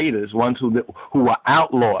people, traitors, ones who were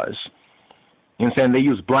outlaws. You understand? They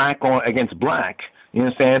used black against black. You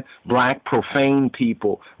understand? Black profane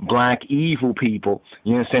people, black evil people.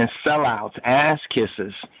 You understand? Sellouts, ass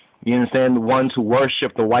kissers. You understand? The ones who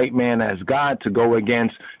worship the white man as God, to go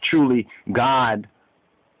against truly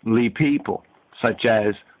godly people, such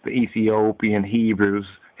as the Ethiopian Hebrews,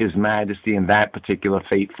 His Majesty, and that particular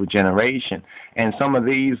faithful generation. And some of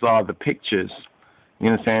these are the pictures.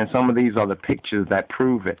 You understand? Some of these are the pictures that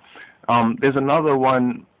prove it. There's another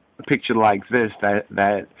one, a picture like this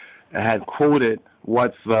that had quoted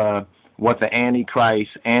what the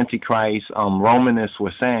Antichrist Romanists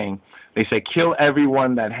were saying. They say, kill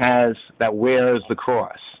everyone that wears the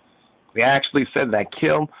cross. They actually said that.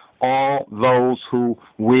 Kill all those who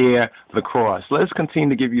wear the cross. Let's continue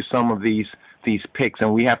to give you some of these pics,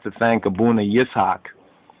 and we have to thank Abuna Yitzhak.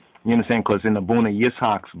 You understand? Because in Abuna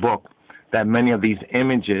Yitzhak's book, that many of these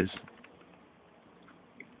images,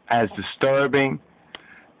 as disturbing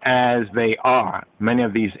as they are, many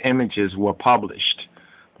of these images were published.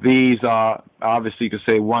 These are, obviously, you could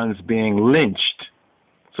say, ones being lynched.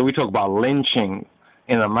 So we talk about lynching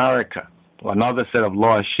in America, or another set of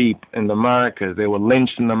lost sheep in America. They were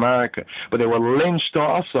lynched in America, but they were lynched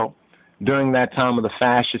also during that time of the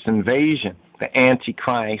fascist invasion, the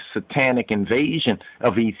Antichrist satanic invasion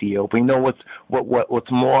of Ethiopia. You know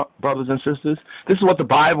what's more, brothers and sisters? This is what the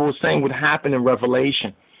Bible is saying would happen in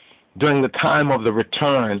Revelation during the time of the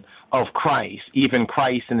return of Christ, even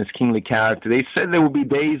Christ in his kingly character. They said there would be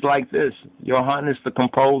days like this. Johannes the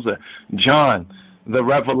composer, John the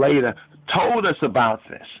revelator, told us about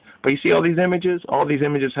this. But you see all these images? All these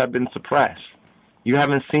images have been suppressed. You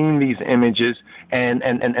haven't seen these images, and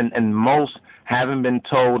most haven't been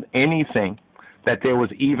told anything that there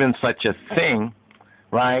was even such a thing,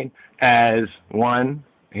 right, as one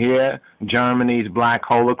here, Germany's Black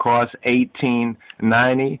Holocaust,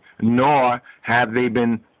 1890, nor have they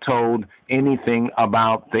been told anything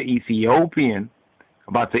about the Ethiopian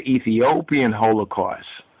Holocaust.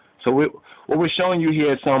 So what we're showing you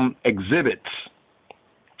here are some exhibits,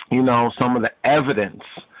 some of the evidence.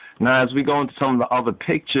 Now, as we go into some of the other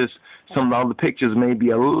pictures may be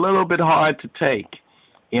a little bit hard to take.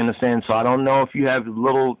 You understand? So I don't know if you have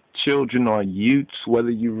little children or youths,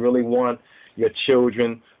 whether you really want your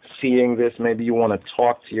children seeing this. Maybe you want to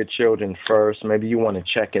talk to your children first. Maybe you want to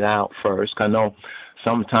check it out first. I know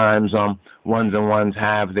sometimes ones and ones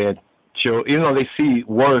have their children, they see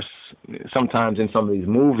worse sometimes in some of these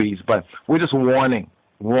movies, but we're just warning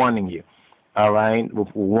you. All right?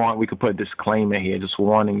 We could put a disclaimer here, just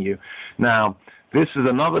warning you. Now, this is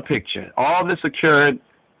another picture. All this occurred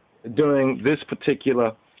during this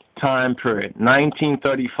particular time period,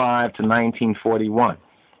 1935 to 1941.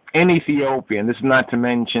 In Ethiopia, and this is not to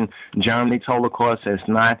mention Germany's Holocaust, it's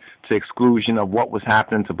not to exclusion of what was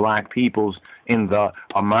happening to black peoples in the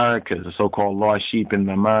Americas, the so-called lost sheep in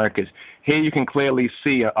the Americas. Here you can clearly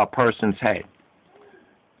see a person's head.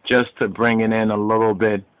 Just to bring it in a little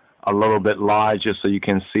bit larger so you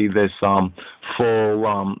can see this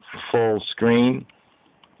full screen,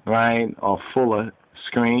 right, or fuller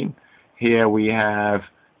screen. Here we have,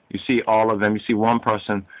 you see all of them. You see one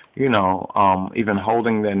person, even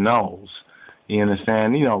holding their nose. You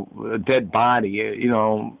understand? A dead body.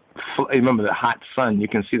 Remember the hot sun. You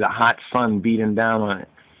can see the hot sun beating down on it.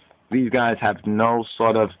 These guys have no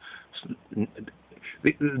sort of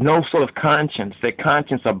conscience. Their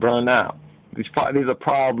conscience are burned out. These are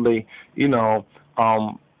probably,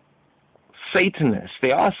 Satanists.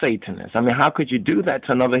 They are Satanists. I mean, how could you do that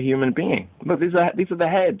to another human being? Look, these are the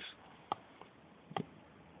heads.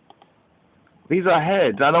 These are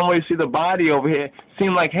heads. I don't really see the body over here.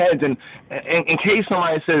 Seem like heads. And in case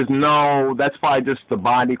somebody says, no, that's probably just the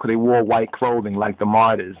body because they wore white clothing like the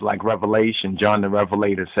martyrs, like Revelation, John the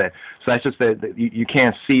Revelator said. So that's just that you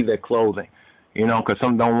can't see their clothing, because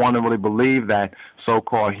some don't want to really believe that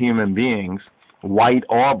so-called human beings, white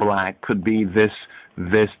or black, could be this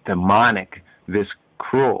demonic, this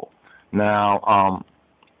cruel. Now,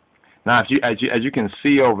 as you can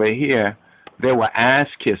see over here, there were ass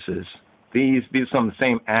kisses. These are some of the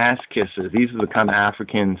same ass kisses. These are the kind of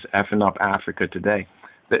Africans effing up Africa today.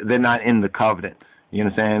 They're not in the covenant. You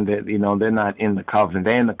understand? They're not in the covenant.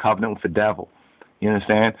 They're in the covenant with the devil. You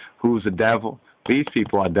understand? Who's the devil? These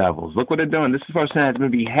people are devils. Look what they're doing. This person has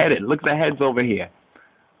been beheaded. Look at the heads over here.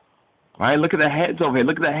 All right? Look at the heads over here.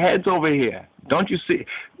 Look at the heads over here. Don't you see?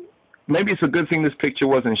 Maybe it's a good thing this picture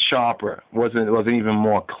wasn't sharper, wasn't even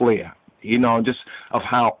more clear. Just of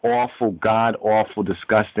how awful, God-awful,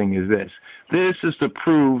 disgusting is this. This is to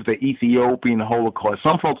prove the Ethiopian Holocaust.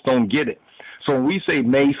 Some folks don't get it. So when we say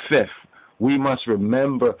May 5th, we must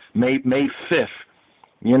remember May 5th,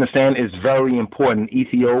 you understand, is very important.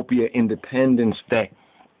 Ethiopia Independence Day.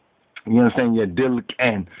 You understand? You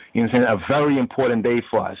understand? A very important day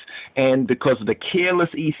for us. And because of the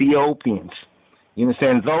careless Ethiopians, you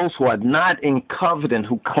understand, those who are not in covenant,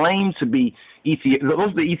 who claim to be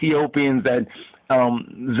those are the Ethiopians that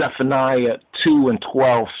Zephaniah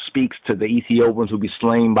 2:12 speaks to, the Ethiopians who be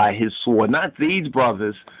slain by his sword. Not these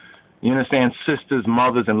brothers, you understand, sisters,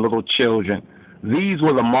 mothers, and little children. These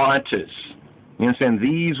were the martyrs. You understand?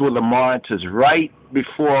 These were the martyrs right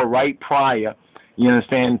prior, you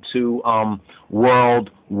understand, to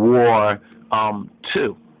World War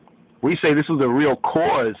II. We say this was the real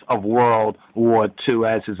cause of World War II,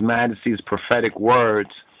 as His Majesty's prophetic words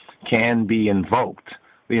can be invoked.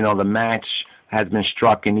 The match has been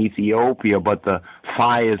struck in Ethiopia, but the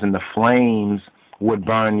fires and the flames would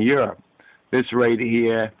burn Europe. This right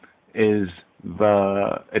here is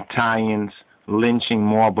the Italians lynching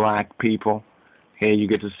more black people. Here you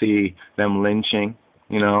get to see them lynching.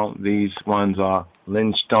 These ones are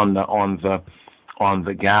lynched on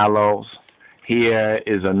the gallows. Here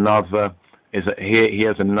is another.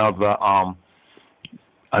 Here's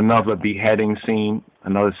another beheading scene.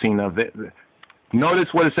 Another scene of it.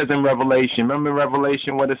 Notice what it says in Revelation. Remember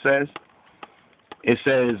Revelation what it says? It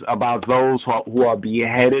says about those who are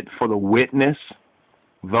beheaded for the witness.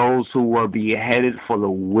 Those who were beheaded for the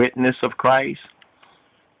witness of Christ.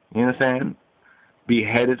 You understand?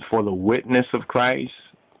 Beheaded for the witness of Christ.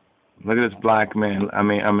 Look at this black man. I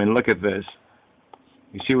mean, look at this.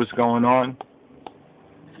 You see what's going on?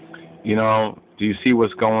 Do you see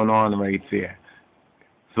what's going on right there?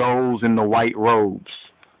 Those in the white robes.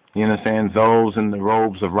 You understand? Those in the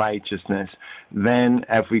robes of righteousness. Then,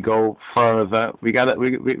 if we go further, we got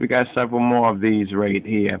several more of these right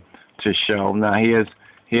here to show. Now, here's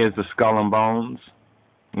the skull and bones.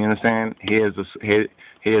 You understand? Here's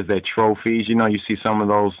their trophies. You see some of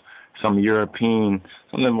those some European,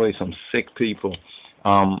 some of them really some sick people.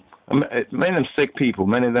 Many of them sick people,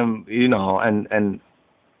 many of them, and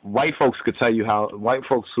white folks could tell you how, white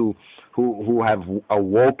folks who have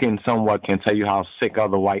awoken somewhat can tell you how sick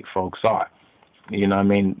other white folks are. You know what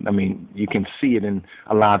I mean, you can see it in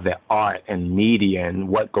a lot of their art and media and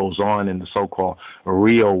what goes on in the so-called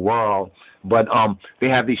real world. But they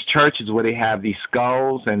have these churches where they have these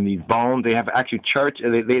skulls and these bones. They have actually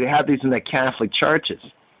they have these in their Catholic churches.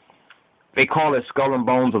 They call it skull and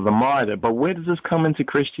bones of the martyr. But where does this come into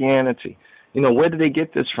Christianity? Where did they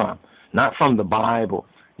get this from? Not from the Bible,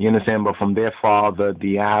 you understand, but from their father,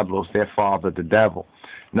 Diablos, their father, the devil.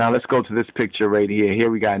 Now let's go to this picture right here. Here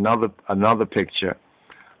we got another picture,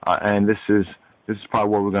 and this is probably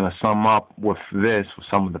what we're going to sum up with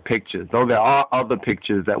some of the pictures. Though there are other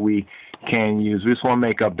pictures that we can use, we just want to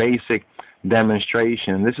make a basic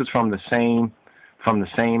demonstration. This is from the same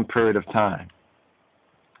period of time.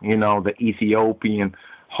 The Ethiopian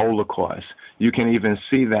Holocaust. You can even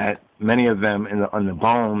see that many of them on the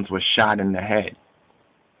bones were shot in the head.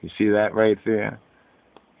 You see that right there?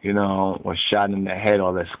 Was shot in the head,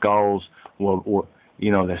 or their skulls were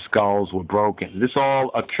broken. This all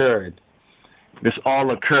occurred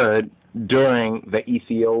during the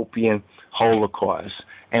Ethiopian Holocaust.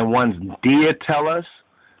 And ones dare tell us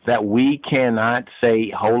that we cannot say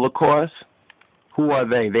Holocaust. Who are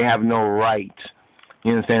they? They have no right.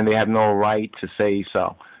 You understand? They have no right to say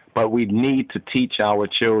so. But we need to teach our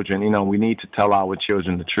children. We need to tell our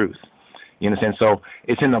children the truth. You understand? So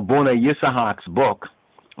it's in Abuna Yisahak's book.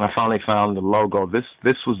 I finally found the logo. This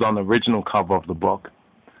was on the original cover of the book.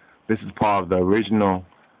 This is part of the original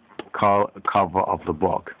cover of the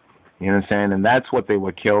book. You understand? And that's what they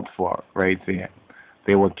were killed for right there.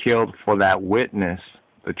 They were killed for that witness,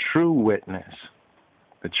 the true witness,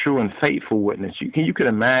 the true and faithful witness. You could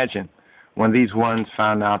imagine when these ones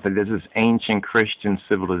found out that there's this ancient Christian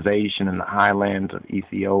civilization in the highlands of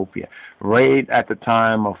Ethiopia, right at the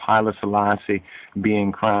time of Haile Selassie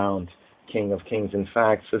being crowned King of Kings. In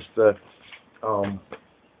fact, Sister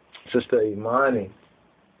Imani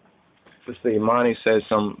says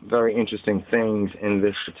some very interesting things in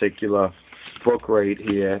this particular book right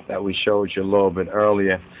here that we showed you a little bit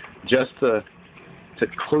earlier. Just to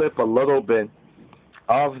clip a little bit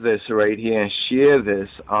of this right here and share this.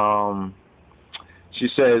 She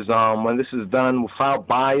says, when this is done without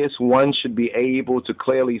bias, one should be able to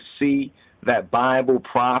clearly see that Bible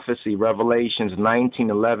prophecy, Revelations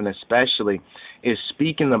 19:11 especially, is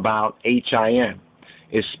speaking about HIM,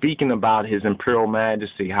 is speaking about His Imperial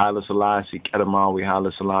Majesty, Haile Selassie, Kedamawi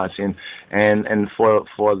Haile Selassie. And for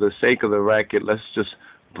the sake of the record, let's just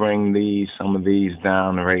bring some of these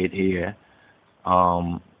down right here.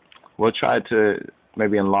 We'll try to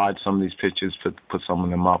maybe enlarge some of these pictures, put some of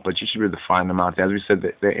them up, but you should be able to find them out there. As we said,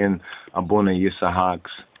 they're in Abuna Yisahak's,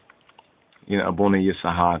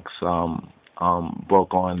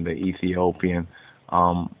 book on the Ethiopian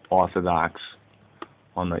Orthodox,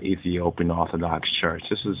 on the Ethiopian Orthodox Church.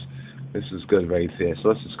 This is good right there. So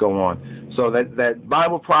let's just go on. So that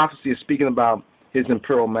Bible prophecy is speaking about His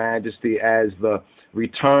Imperial Majesty as the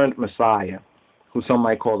returned Messiah, who some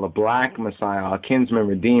might call the Black Messiah, our kinsman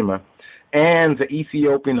redeemer, and the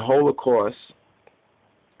Ethiopian Holocaust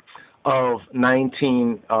of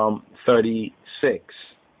 1936,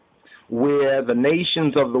 where the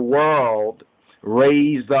nations of the world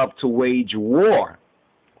raised up to wage war.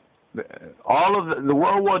 All of the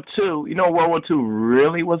World War II, what World War II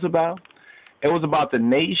really was about? It was about the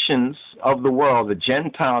nations of the world, the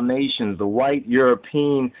Gentile nations, the white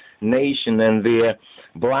European nation and their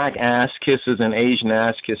black ass kissers and Asian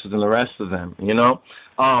ass kissers and the rest of them,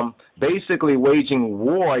 basically waging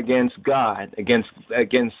war against God, against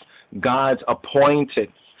God's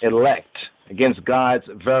appointed elect, against God's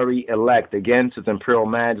very elect, against His Imperial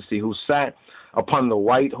Majesty, who sat upon the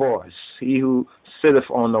white horse, He who sitteth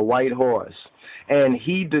on the white horse. And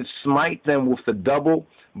He did smite them with the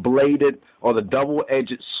double-bladed or the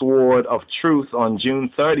double-edged sword of truth on June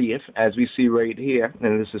 30th, as we see right here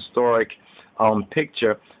in this historic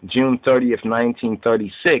picture, June 30th,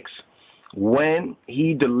 1936, when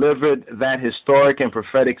He delivered that historic and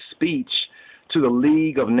prophetic speech to the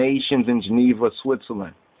League of Nations in Geneva,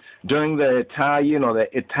 Switzerland. During the Italian or the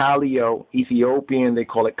Italo-Ethiopian, they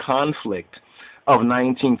call it conflict, of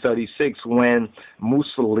 1936, when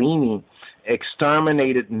Mussolini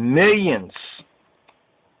exterminated millions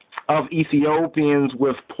of Ethiopians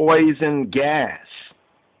with poison gas,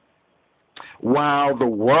 while the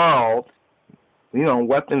world,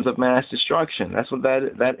 weapons of mass destruction, that's what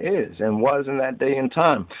that is and was in that day and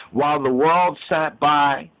time, while the world sat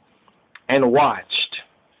by and watched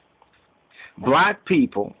black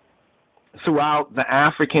people throughout the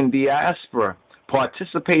African diaspora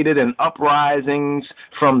participated in uprisings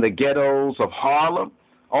from the ghettos of Harlem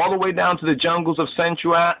all the way down to the jungles of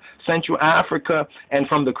Central Africa, and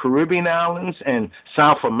from the Caribbean islands and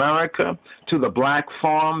South America to the Black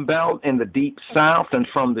Farm Belt in the Deep South, and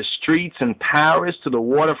from the streets in Paris to the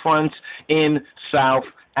waterfronts in South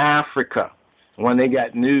Africa when they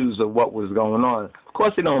got news of what was going on. Of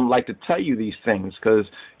course, they don't like to tell you these things because,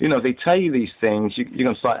 you know, if they tell you these things, you're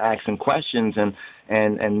going to start asking questions and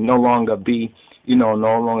no longer be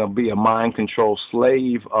a mind-controlled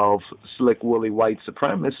slave of slick woolly white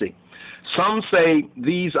supremacy. Some say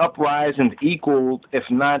these uprisings equaled, if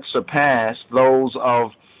not surpassed, those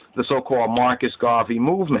of the so-called Marcus Garvey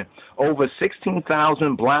movement. Over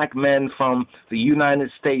 16,000 black men from the United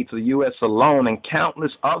States, the U.S. alone, and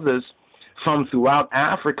countless others from throughout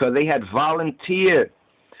Africa, they had volunteered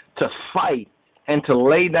to fight and to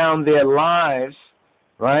lay down their lives,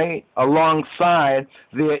 right, alongside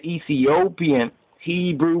their Ethiopian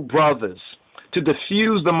Hebrew brothers to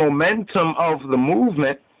diffuse the momentum of the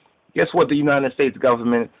movement. Guess what the United States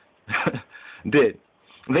government did?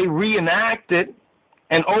 They reenacted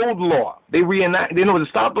an old law. To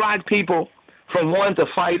stop black people from wanting to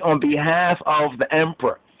fight on behalf of the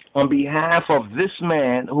emperor, on behalf of this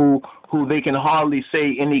man who they can hardly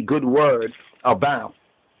say any good word about.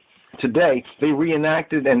 Today, they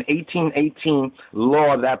reenacted an 1818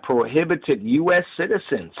 law that prohibited U.S.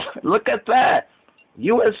 citizens. Look at that.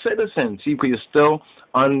 U.S. citizens. You're still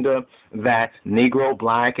under that Negro,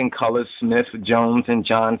 black, and colored Smith, Jones, and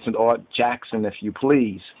Johnson, or Jackson, if you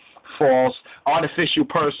please. False, artificial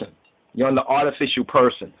person. You're under artificial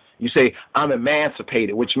person. You say, I'm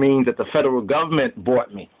emancipated, which means that the federal government bought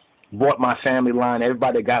my family line.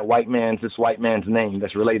 Everybody got this white man's name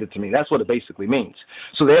that's related to me. That's what it basically means.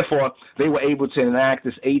 So therefore, they were able to enact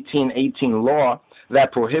this 1818 law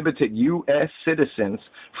that prohibited U.S. citizens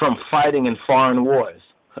from fighting in foreign wars.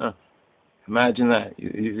 Imagine that.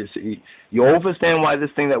 You understand why this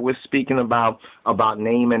thing that we're speaking about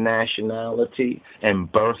name and nationality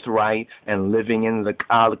and birthright and living in the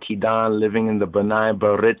Al-Qidan, living in the B'nai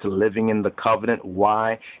B'rit, living in the covenant,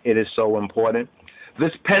 why it is so important?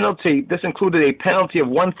 This included a penalty of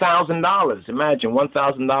 $1,000. Imagine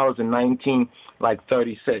 $1,000 in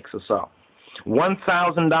 1936 or so.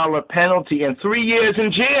 $1,000 penalty and 3 years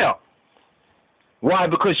in jail. Why?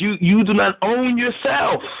 Because you do not own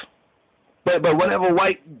yourself. But whenever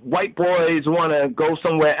white boys want to go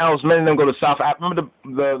somewhere else, many of them go to South Africa.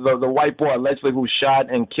 Remember the white boy allegedly who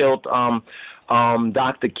shot and killed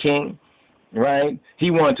Dr. King, right?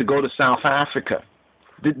 He wanted to go to South Africa.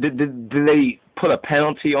 Did they put a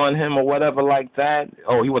penalty on him or whatever like that?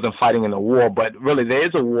 Oh, he wasn't fighting in a war, but really there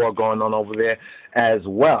is a war going on over there as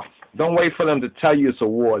well. Don't wait for them to tell you it's a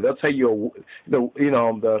war. They'll tell you,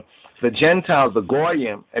 the Gentiles, the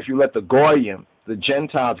Goyim, if you let the Goyim, the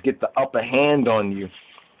Gentiles get the upper hand on you,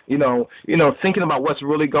 thinking about what's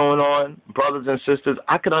really going on, brothers and sisters,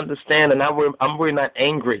 I could understand, and I'm really not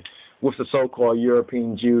angry with the so-called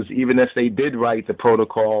European Jews, even if they did write the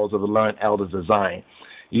protocols of the learned elders of Zion.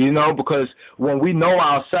 Because when we know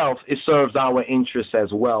ourselves, it serves our interests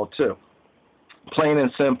as well, too. Plain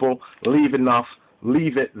and simple, leave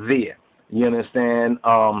it there. You understand?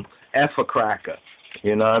 F a cracker.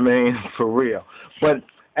 You know what I mean? For real. But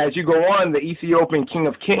as you go on, the Ethiopian King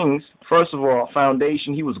of Kings, first of all,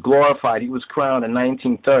 foundation, he was glorified. He was crowned in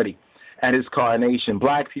 1930 at his coronation.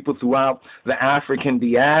 Black people throughout the African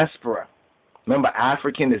diaspora. Remember,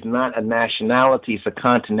 African is not a nationality, it's a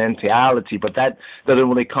continentality, but that doesn't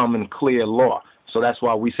really come in clear law. So that's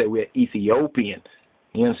why we say we're Ethiopian.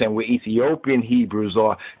 You understand? We're Ethiopian Hebrews,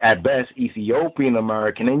 or at best Ethiopian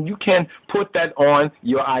American, and you can put that on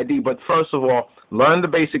your ID. But first of all, learn the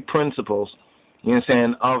basic principles, you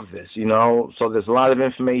understand, of this. So there's a lot of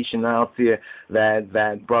information out there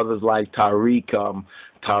that brothers like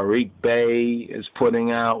Tariq Bey is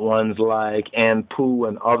putting out, ones like Anpu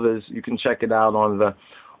and others. You can check it out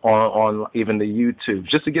on even the YouTube,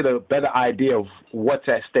 just to get a better idea of what's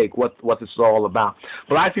at stake, what this is all about.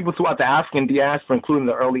 Black people throughout the African diaspora, including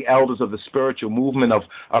the early elders of the spiritual movement of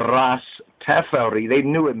Ras Teferi, they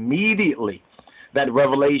knew immediately that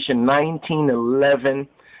Revelation 19:11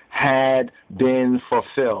 had been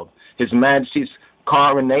fulfilled. His Majesty's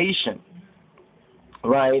coronation,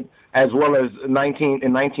 right, as well as in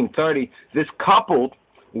 1930, this coupled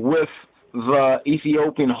with the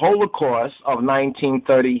Ethiopian Holocaust of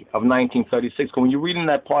 1936. When you're reading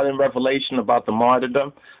that part in Revelation about the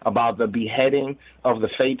martyrdom, about the beheading of the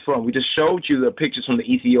faithful, and we just showed you the pictures from the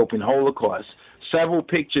Ethiopian Holocaust, several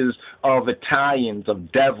pictures of Italians,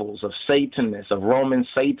 of devils, of Satanists, of Roman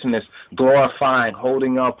Satanists glorifying,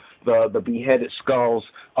 holding up the beheaded skulls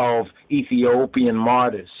of Ethiopian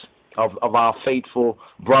martyrs, of our faithful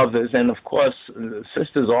brothers, and of course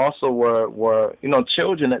sisters also were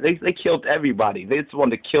children. They killed everybody. They just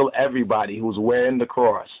wanted to kill everybody who was wearing the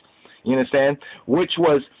cross. You understand? Which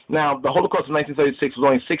was, now the Holocaust of 1936 was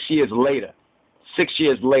only 6 years later. 6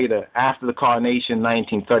 years later, after the coronation in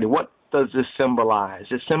 1930. What does this symbolize?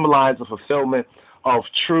 It symbolizes the fulfillment of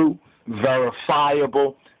true,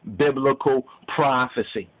 verifiable, biblical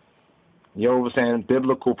prophecy. You understand?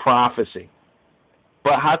 Biblical prophecy.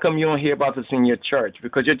 But how come you don't hear about this in your church?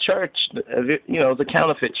 Because your church, is a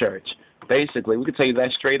counterfeit church. Basically, we could tell you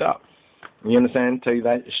that straight up. You understand? Tell you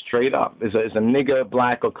that straight up. It's a nigger,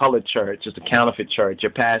 black, or colored church. It's a counterfeit church. Your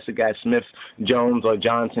pastor, guy Smith, Jones, or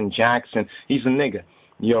Johnson, Jackson, he's a nigger.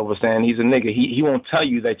 You understand? He's a nigger. He won't tell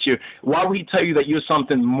you that you're. Why would he tell you that you're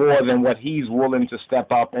something more than what he's willing to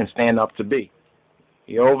step up and stand up to be?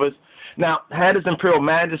 You over? Now, had His Imperial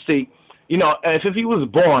Majesty, if he was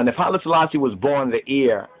born, if Haile Selassie was born the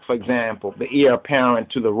heir, for example, the heir apparent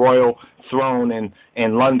to the royal throne in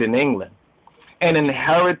London, England, and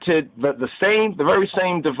inherited the very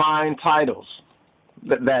same divine titles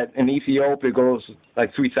that in Ethiopia goes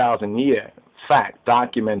like 3,000 years, fact,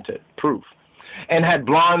 documented, proof, and had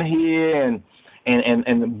blonde hair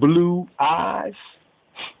and blue eyes,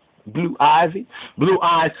 there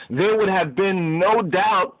would have been no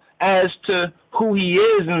doubt as to who he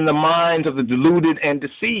is in the minds of the deluded and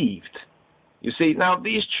deceived. You see, now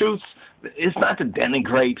these truths, it's not to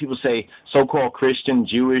denigrate people say so-called Christian,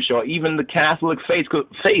 Jewish, or even the Catholic faith, because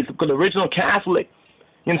the original Catholic,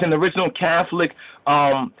 the original Catholic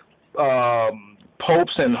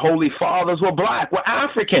popes and holy fathers were black, were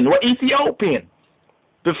African, were Ethiopian,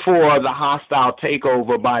 before the hostile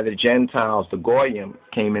takeover by the Gentiles, the Goyim,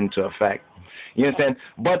 came into effect. You understand?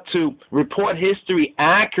 But to report history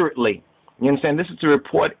accurately, you understand? This is to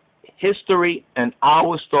report history and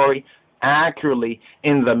our story accurately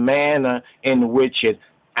in the manner in which it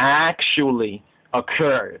actually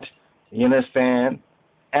occurred. You understand?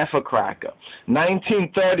 Effa-cracker.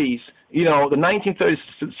 1930s, the 1930s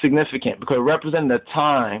is significant because it represented a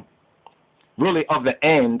time really of the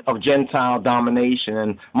end of Gentile domination,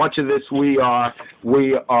 and much of this we are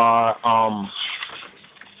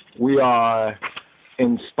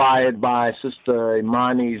inspired by Sister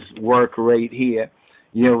Imani's work right here.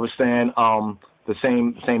 You understand? The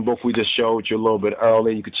same book we just showed you a little bit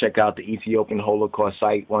earlier. You could check out the Ethiopian Holocaust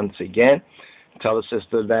site once again. Tell the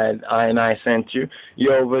sister that I sent you.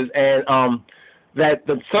 And that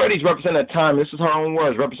the 30s represent a time, this is her own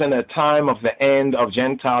words, represent a time of the end of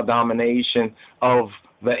Gentile domination of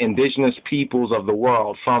the indigenous peoples of the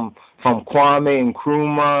world, from Kwame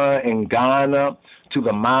Nkrumah in Ghana to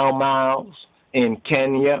the Mau Maus in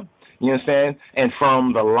Kenya, you understand? And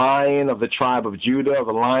from the Lion of the tribe of Judah,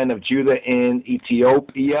 the Lion of Judah in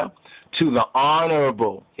Ethiopia, to the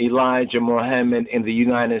Honorable Elijah Muhammad in the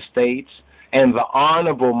United States, and the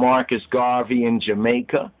Honorable Marcus Garvey in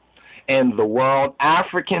Jamaica, and the world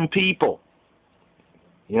African people.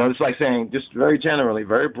 It's like saying, just very generally,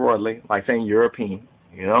 very broadly, like saying European,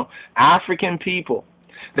 African people.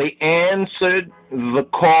 They answered the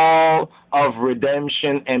call of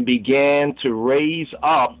redemption and began to raise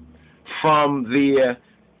up from their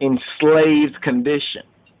enslaved condition.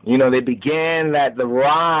 The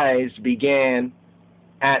rise began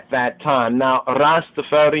at that time. Now,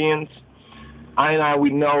 Rastafarians, we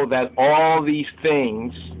know that all these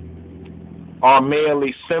things are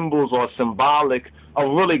merely symbols or symbolic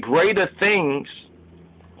of really greater things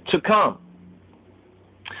to come.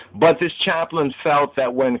 But this chaplain felt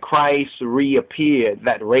that when Christ reappeared,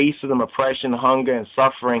 that racism, oppression, hunger, and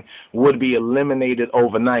suffering would be eliminated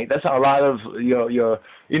overnight. That's how a lot of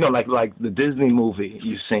like the Disney movie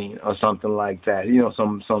you've seen or something like that.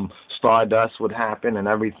 Some stardust would happen and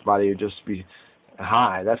everybody would just be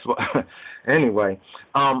high. That's what. Anyway,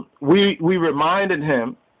 we reminded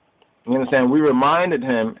him. You understand? We reminded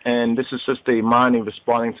him, and this is Sister Imani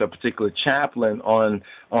responding to a particular chaplain on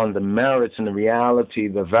the merits and the reality,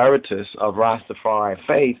 the veritas of Rastafari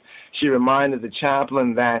faith. She reminded the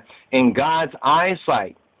chaplain that in God's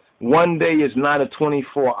eyesight, one day is not a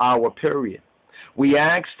 24-hour period. We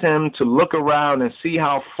asked him to look around and see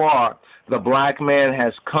how far the black man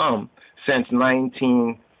has come since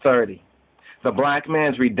 1930. The black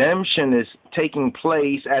man's redemption is taking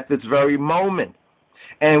place at this very moment.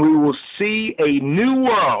 and we will see a new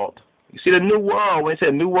world. You see the new world, when they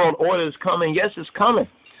say new world order is coming, yes, it's coming.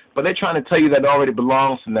 But they're trying to tell you that it already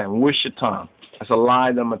belongs to them. Wish your time. That's a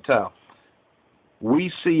lie them to tell.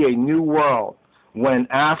 We see a new world when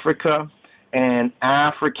Africa and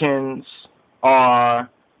Africans are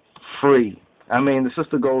free. I mean, the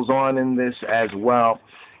sister goes on in this as well,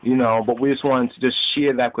 you know, but we just wanted to just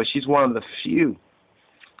share that because she's one of the few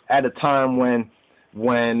at a time when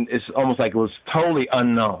it's almost like it was totally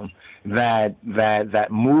unknown that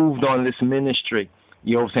moved on this ministry,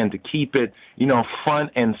 you know what I'm saying, to keep it, you know,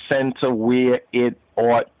 front and center where it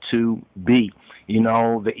ought to be, you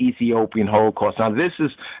know, the Ethiopian Holocaust. Now, this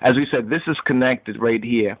is, as we said, this is connected right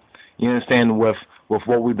here, you understand, with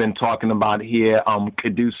what we've been talking about here,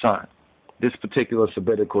 KEDOSHIM, this particular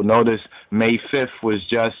sabbatical. Notice May 5th was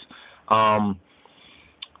just,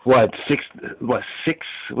 six,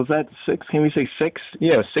 was that 6? Can we say 6?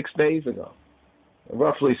 Yeah, 6 days ago.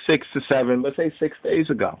 Roughly 6 to 7, let's say 6 days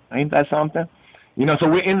ago. Ain't that something? You know, so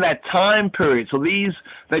we're in that time period. So these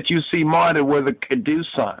that you see martyred were the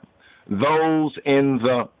KEDOSHIM, those in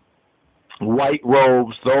the white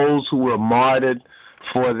robes, those who were martyred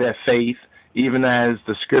for their faith, even as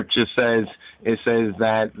the scripture says, it says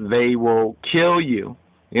that they will kill you.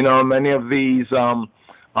 You know, many of these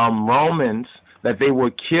Romans, that they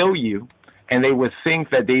will kill you, and they would think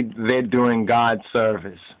that they're doing God's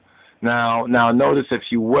service. Now notice, if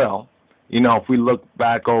you will, you know, if we look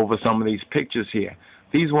back over some of these pictures here,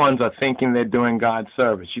 these ones are thinking they're doing God's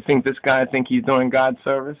service. You think this guy think he's doing God's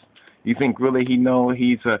service? You think really he know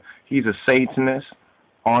he's a Satanist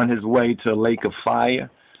on his way to a lake of fire?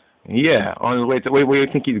 Yeah, on his way to, where do you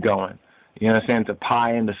think he's going? You understand, to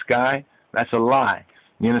pie in the sky? That's a lie.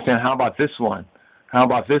 You understand? How about this one? How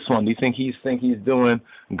about this one? Do you think he's doing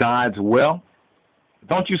God's will?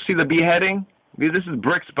 Don't you see the beheading? This is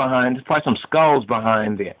bricks behind. There's probably some skulls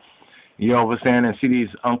behind there. You understand? And see these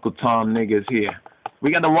Uncle Tom niggas here.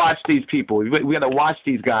 We got to watch these people. We got to watch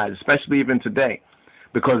these guys, especially even today,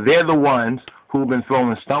 because they're the ones who've been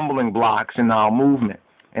throwing stumbling blocks in our movement.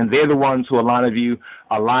 And they're the ones who a lot of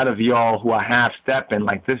y'all who are half-stepping,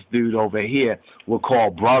 like this dude over here, will call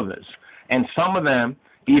brothers. And some of them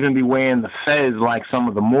even be wearing the fez like some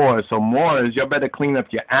of the Moors. So Moors, you better clean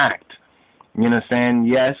up your act. You understand?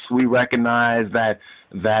 Yes, we recognize that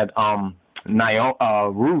Ruth,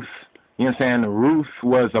 you understand, Ruth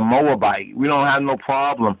was a Moabite. We don't have no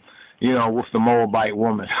problem, you know, with the Moabite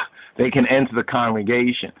woman. They can enter the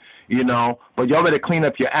congregation, you know, but y'all better clean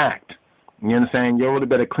up your act. You understand? You really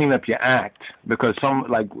better clean up your act, because some,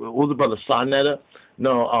 like, what was the brother, Sarnetta?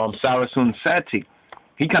 No, Sarasun Seti.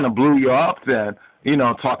 He kind of blew you up there, you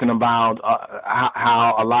know, talking about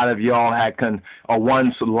how a lot of y'all had or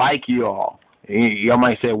once like y'all. Y'all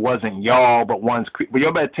might say it wasn't y'all, but once. But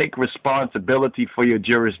y'all better take responsibility for your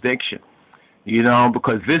jurisdiction, you know,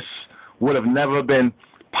 because this would have never been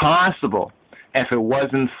possible if it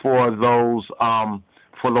wasn't for those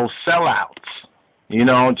sellouts. You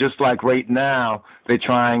know, just like right now, they're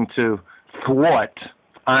trying to thwart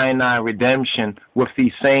I redemption with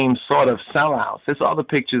these same sort of sellouts. There's other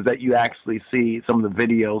pictures that you actually see, some of the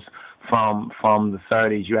videos from the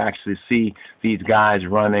 30s. You actually see these guys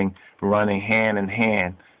running hand in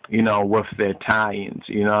hand, you know, with their tie-ins.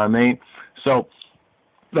 You know what I mean? So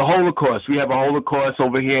the Holocaust. We have a Holocaust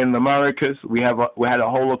over here in the Americas. We had a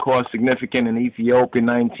Holocaust significant in Ethiopia,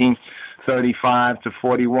 1935 to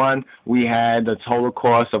 41. We had the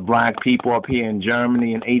Holocaust of black people up here in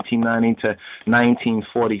Germany in 1890 to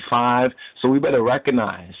 1945. So we better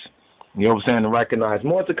recognize, you know what I'm saying, recognize.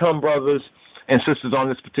 More to come, brothers and sisters, on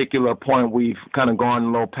this particular point. We've kind of gone a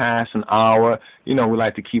little past an hour. You know, we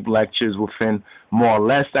like to keep lectures within more or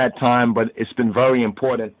less that time, but it's been very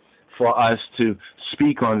important for us to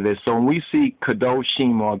speak on this. So when we see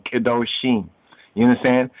KEDOSHIM or KEDOSHIM, you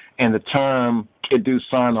understand, and the term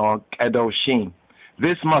KEDOSHIM or KEDOSHIM,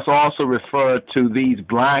 this must also refer to these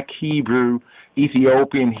black Hebrew,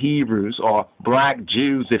 Ethiopian Hebrews, or black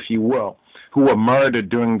Jews, if you will, who were murdered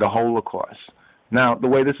during the Holocaust. Now, the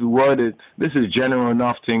way this is worded, this is general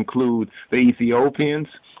enough to include the Ethiopians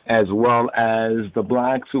as well as the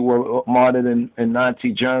blacks who were martyred in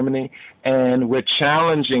Nazi Germany, and we're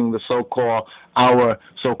challenging our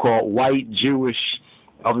so-called white Jewish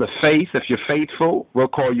of the faith. If you're faithful, we'll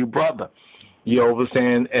call you brother. You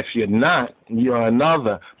understand? If you're not, you're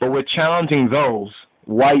another. But we're challenging those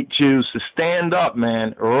white Jews to stand up,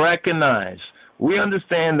 man, recognize. We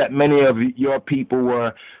understand that many of your people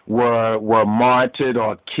were martyred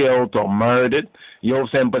or killed or murdered. You know what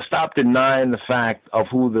I'm saying? But stop denying the fact of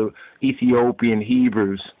who the Ethiopian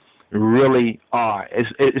Hebrews really are.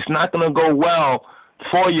 It's not going to go well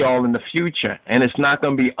for y'all in the future. And it's not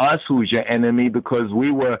going to be us who's your enemy, because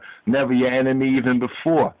we were never your enemy even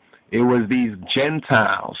before. It was these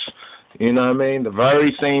Gentiles, you know what I mean? The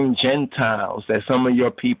very same Gentiles that some of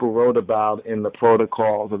your people wrote about in the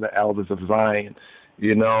protocols of the elders of Zion.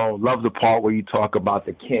 You know, love the part where you talk about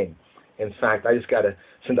the king. In fact, I just got to,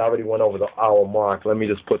 since I already went over the hour mark, let me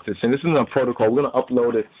just put this in. This is a protocol. We're going to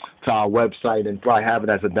upload it to our website and probably have it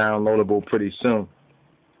as a downloadable pretty soon.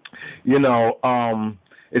 You know,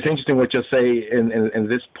 it's interesting what you say in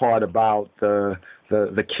this part about the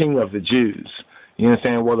king of the Jews. You know what I'm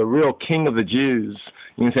saying? Well, the real king of the Jews,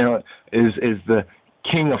 you know what I'm saying, is the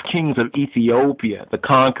King of Kings of Ethiopia, the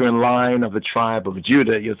conquering line of the tribe of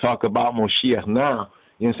Judah. You'll talk about Moshiach now.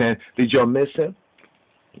 You know what I'm saying? Did y'all miss him?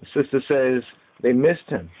 The sister says they missed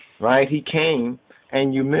him, right? He came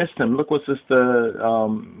and you missed him. Look what Sister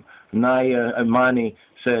Naya Imani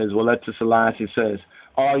says. Waleta Selassie says,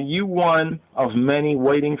 are you one of many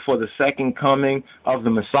waiting for the second coming of the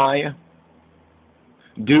Messiah?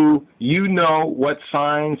 Do you know what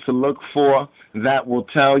signs to look for that will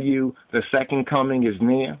tell you the second coming is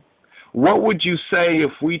near? What would you say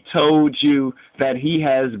if we told you that he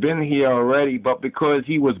has been here already, but because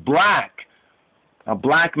he was black, a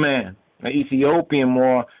black man, an Ethiopian,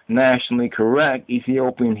 more nationally correct,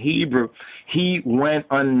 Ethiopian Hebrew, he went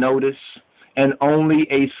unnoticed and only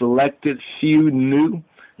a selected few knew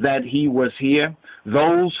that he was here?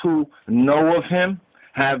 Those who know of him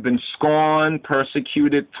have been scorned,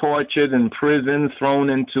 persecuted, tortured, imprisoned, thrown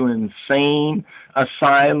into insane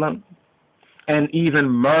asylum, and even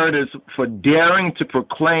murdered for daring to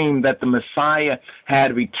proclaim that the Messiah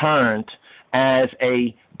had returned as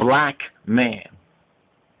a black man.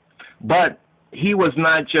 But he was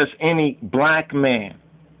not just any black man.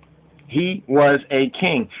 He was a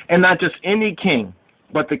king. And not just any king,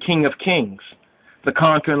 but the King of Kings, the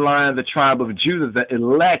conquering lion of the tribe of Judah, the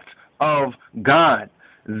elect of God.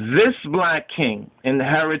 This black king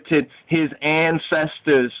inherited his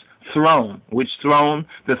ancestors' throne. Which throne?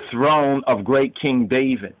 The throne of great King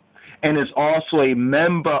David, and is also a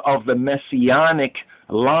member of the messianic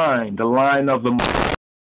line, the line of the